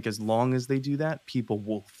 I think as long as they do that, people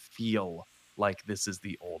will feel like this is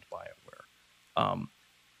the old BioWare.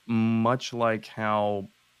 Much like how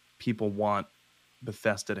people want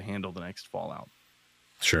Bethesda to handle the next Fallout.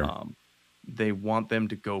 Sure. They want them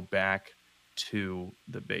to go back to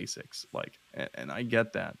the basics, and I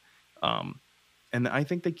get that. And I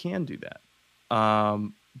think they can do that.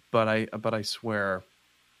 But I swear,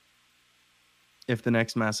 if the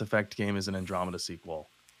next Mass Effect game is an Andromeda sequel,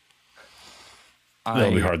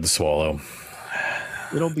 it'll be hard to swallow.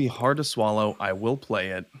 It'll be hard to swallow. I will play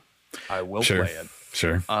it. Sure. Play it.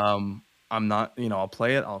 Sure. I'm not, I'll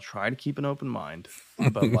play it. I'll try to keep an open mind,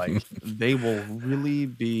 but they will really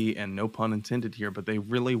be, and no pun intended here, but they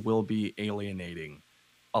really will be alienating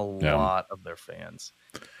a lot of their fans.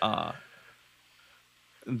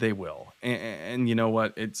 They will, and you know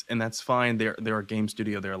what? And that's fine. They're a game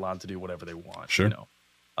studio. They're allowed to do whatever they want. Sure.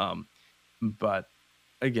 But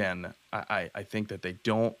again, I think that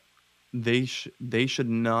they should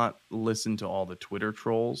not listen to all the Twitter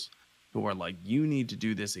trolls who are like, you need to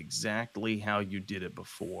do this exactly how you did it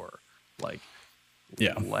before. Let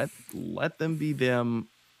them be them.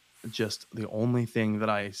 Just the only thing that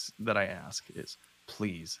I ask is,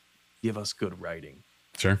 please give us good writing.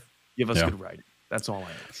 Sure. Give us good writing. That's all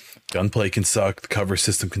I ask. Gunplay can suck. The cover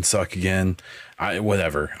system can suck again.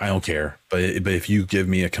 Whatever. I don't care. But if you give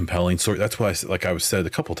me a compelling story, that's what I said a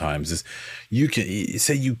couple times is, you can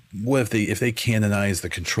say what if they canonize the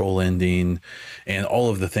control ending and all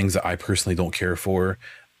of the things that I personally don't care for,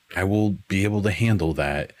 I will be able to handle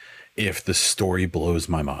that if the story blows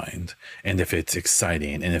my mind and if it's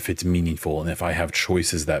exciting and if it's meaningful and if I have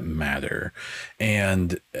choices that matter.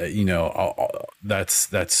 And,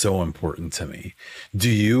 that's so important to me. Do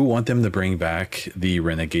you want them to bring back the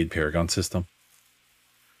Renegade Paragon system?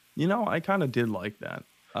 I kind of did like that.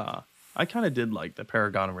 I kind of did like the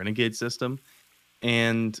Paragon Renegade system.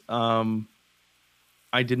 And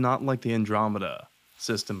I did not like the Andromeda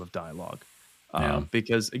system of dialogue.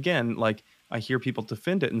 Because, again, I hear people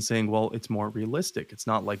defend it and saying, well, it's more realistic. It's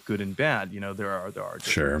not like good and bad. There are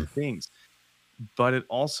different things. But it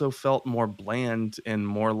also felt more bland and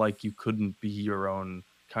more like you couldn't be your own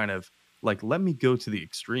kind of, let me go to the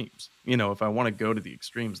extremes. If I want to go to the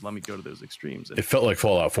extremes, let me go to those extremes. And it felt like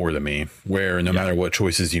Fallout 4 to me, where no matter what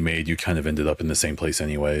choices you made, you kind of ended up in the same place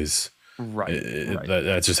anyways. Right.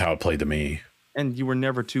 That's just how it played to me. And you were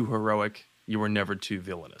never too heroic. You were never too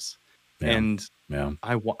villainous. Yeah. And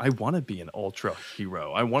I want to be an ultra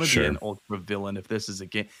hero. I want to be an ultra villain. If this is a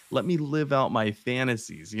game, let me live out my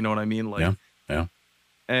fantasies. You know what I mean? Yeah.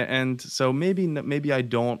 And so maybe I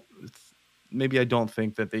don't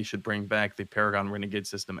think that they should bring back the Paragon Renegade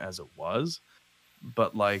system as it was,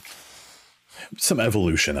 but some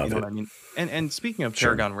evolution of it. You know what I mean? And speaking of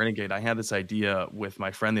Paragon Renegade, I had this idea with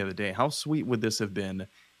my friend the other day. How sweet would this have been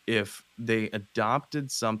if they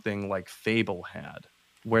adopted something like Fable had?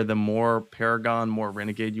 where the more Paragon, more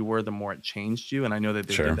Renegade you were, the more it changed you. And I know that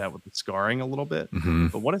they Sure. did that with the scarring a little bit. Hmm.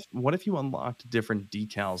 But what if you unlocked different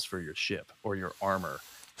decals for your ship or your armor?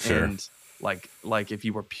 Sure. And like if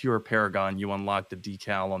you were pure Paragon, you unlocked the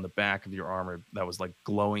decal on the back of your armor that was like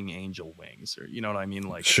glowing angel wings, or you know what I mean?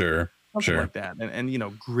 Like Sure. something Sure. like that. And you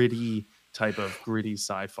know, gritty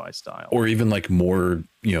sci-fi style. Or even like more,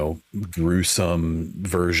 gruesome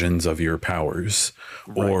versions of your powers,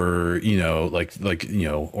 Right. or,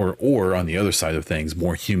 or on the other side of things,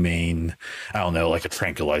 more humane, I don't know, like a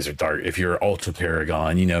tranquilizer dart. If you're Ultra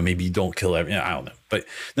Paragon, maybe you don't kill I don't know, but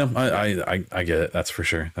no, I get it. That's for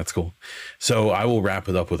sure. That's cool. So I will wrap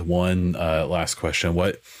it up with one last question.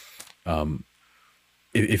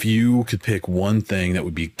 If you could pick one thing that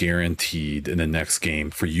would be guaranteed in the next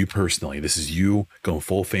game for you personally, this is you going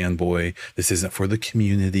full fanboy. This isn't for the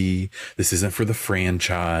community. This isn't for the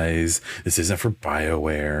franchise. This isn't for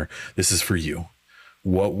BioWare. This is for you.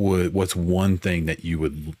 What's one thing that you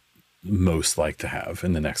would most like to have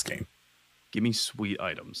in the next game? Give me sweet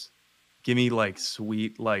items. Give me like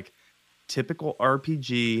sweet, like typical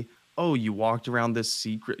RPG. Oh, you walked around this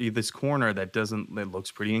corner that looks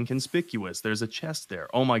pretty inconspicuous. There's a chest there.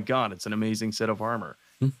 Oh my God, it's an amazing set of armor.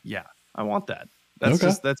 Yeah, I want that. That's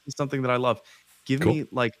just something that I love. Give me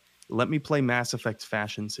let me play Mass Effect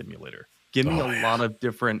Fashion Simulator. Give me a lot of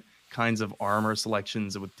different kinds of armor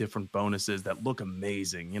selections with different bonuses that look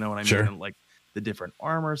amazing. You know what I mean? Sure. And like the different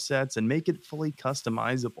armor sets, and make it fully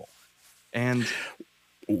customizable. And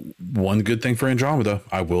one good thing for Andromeda,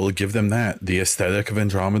 I will give them that. The aesthetic of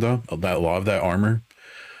Andromeda, a lot of that armor,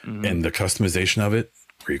 and the customization of it,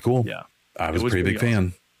 pretty cool. Yeah, I was a pretty big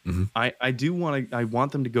fan. Mm-hmm. I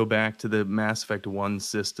want them to go back to the Mass Effect 1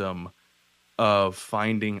 system of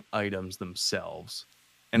finding items themselves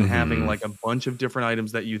and having like a bunch of different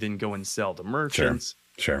items that you then go and sell to merchants.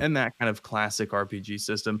 Sure. And that kind of classic RPG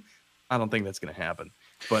system. I don't think that's going to happen,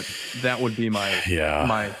 but that would be my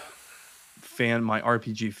RPG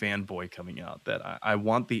fanboy coming out, that I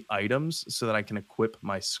want the items so that I can equip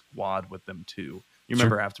my squad with them too. You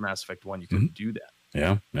remember after Mass Effect 1, you couldn't do that.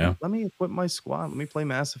 Yeah. Let me equip my squad. Let me play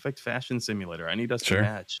Mass Effect Fashion Simulator. I need us to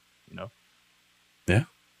match, Yeah.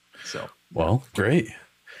 So, well, great.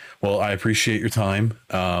 Well, I appreciate your time.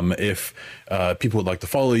 If people would like to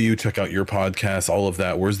follow you, check out your podcast, all of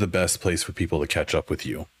that, where's the best place for people to catch up with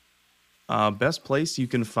you? Best place, you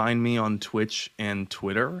can find me on Twitch and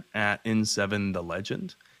Twitter at N7 The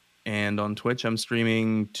Legend. And on Twitch, I'm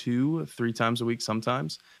streaming 2-3 times a week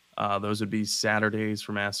sometimes. Those would be Saturdays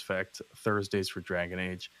for Mass Effect, Thursdays for Dragon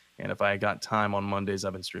Age. And if I got time on Mondays,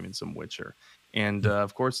 I've been streaming some Witcher. And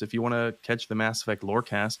of course, if you want to catch the Mass Effect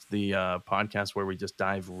Lorecast, the podcast where we just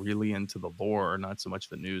dive really into the lore, not so much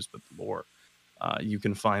the news, but the lore, you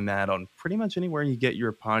can find that on pretty much anywhere you get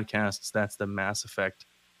your podcasts. That's the Mass Effect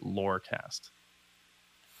Lorecast.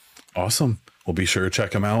 Awesome. Well, be sure to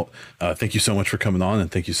check them out. Thank you so much for coming on,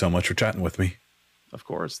 and thank you so much for chatting with me. Of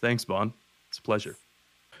course. Thanks, Bon. It's a pleasure.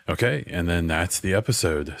 Okay, and then that's the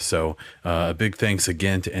episode. So a big thanks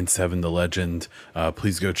again to N7 The Legend.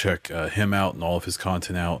 Please go check him out and all of his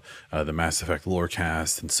content out, the Mass Effect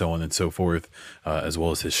Lorecast and so on and so forth, as well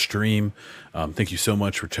as his stream. Thank you so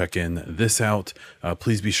much for checking this out.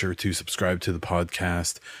 Please be sure to subscribe to the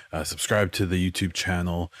podcast, subscribe to the YouTube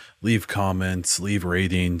channel, leave comments, leave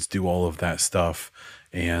ratings, do all of that stuff.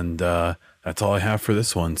 And that's all I have for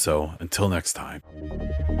this one. So until next time.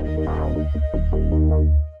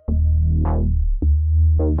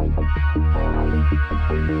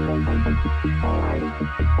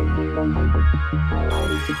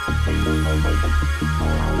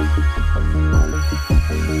 Thank you.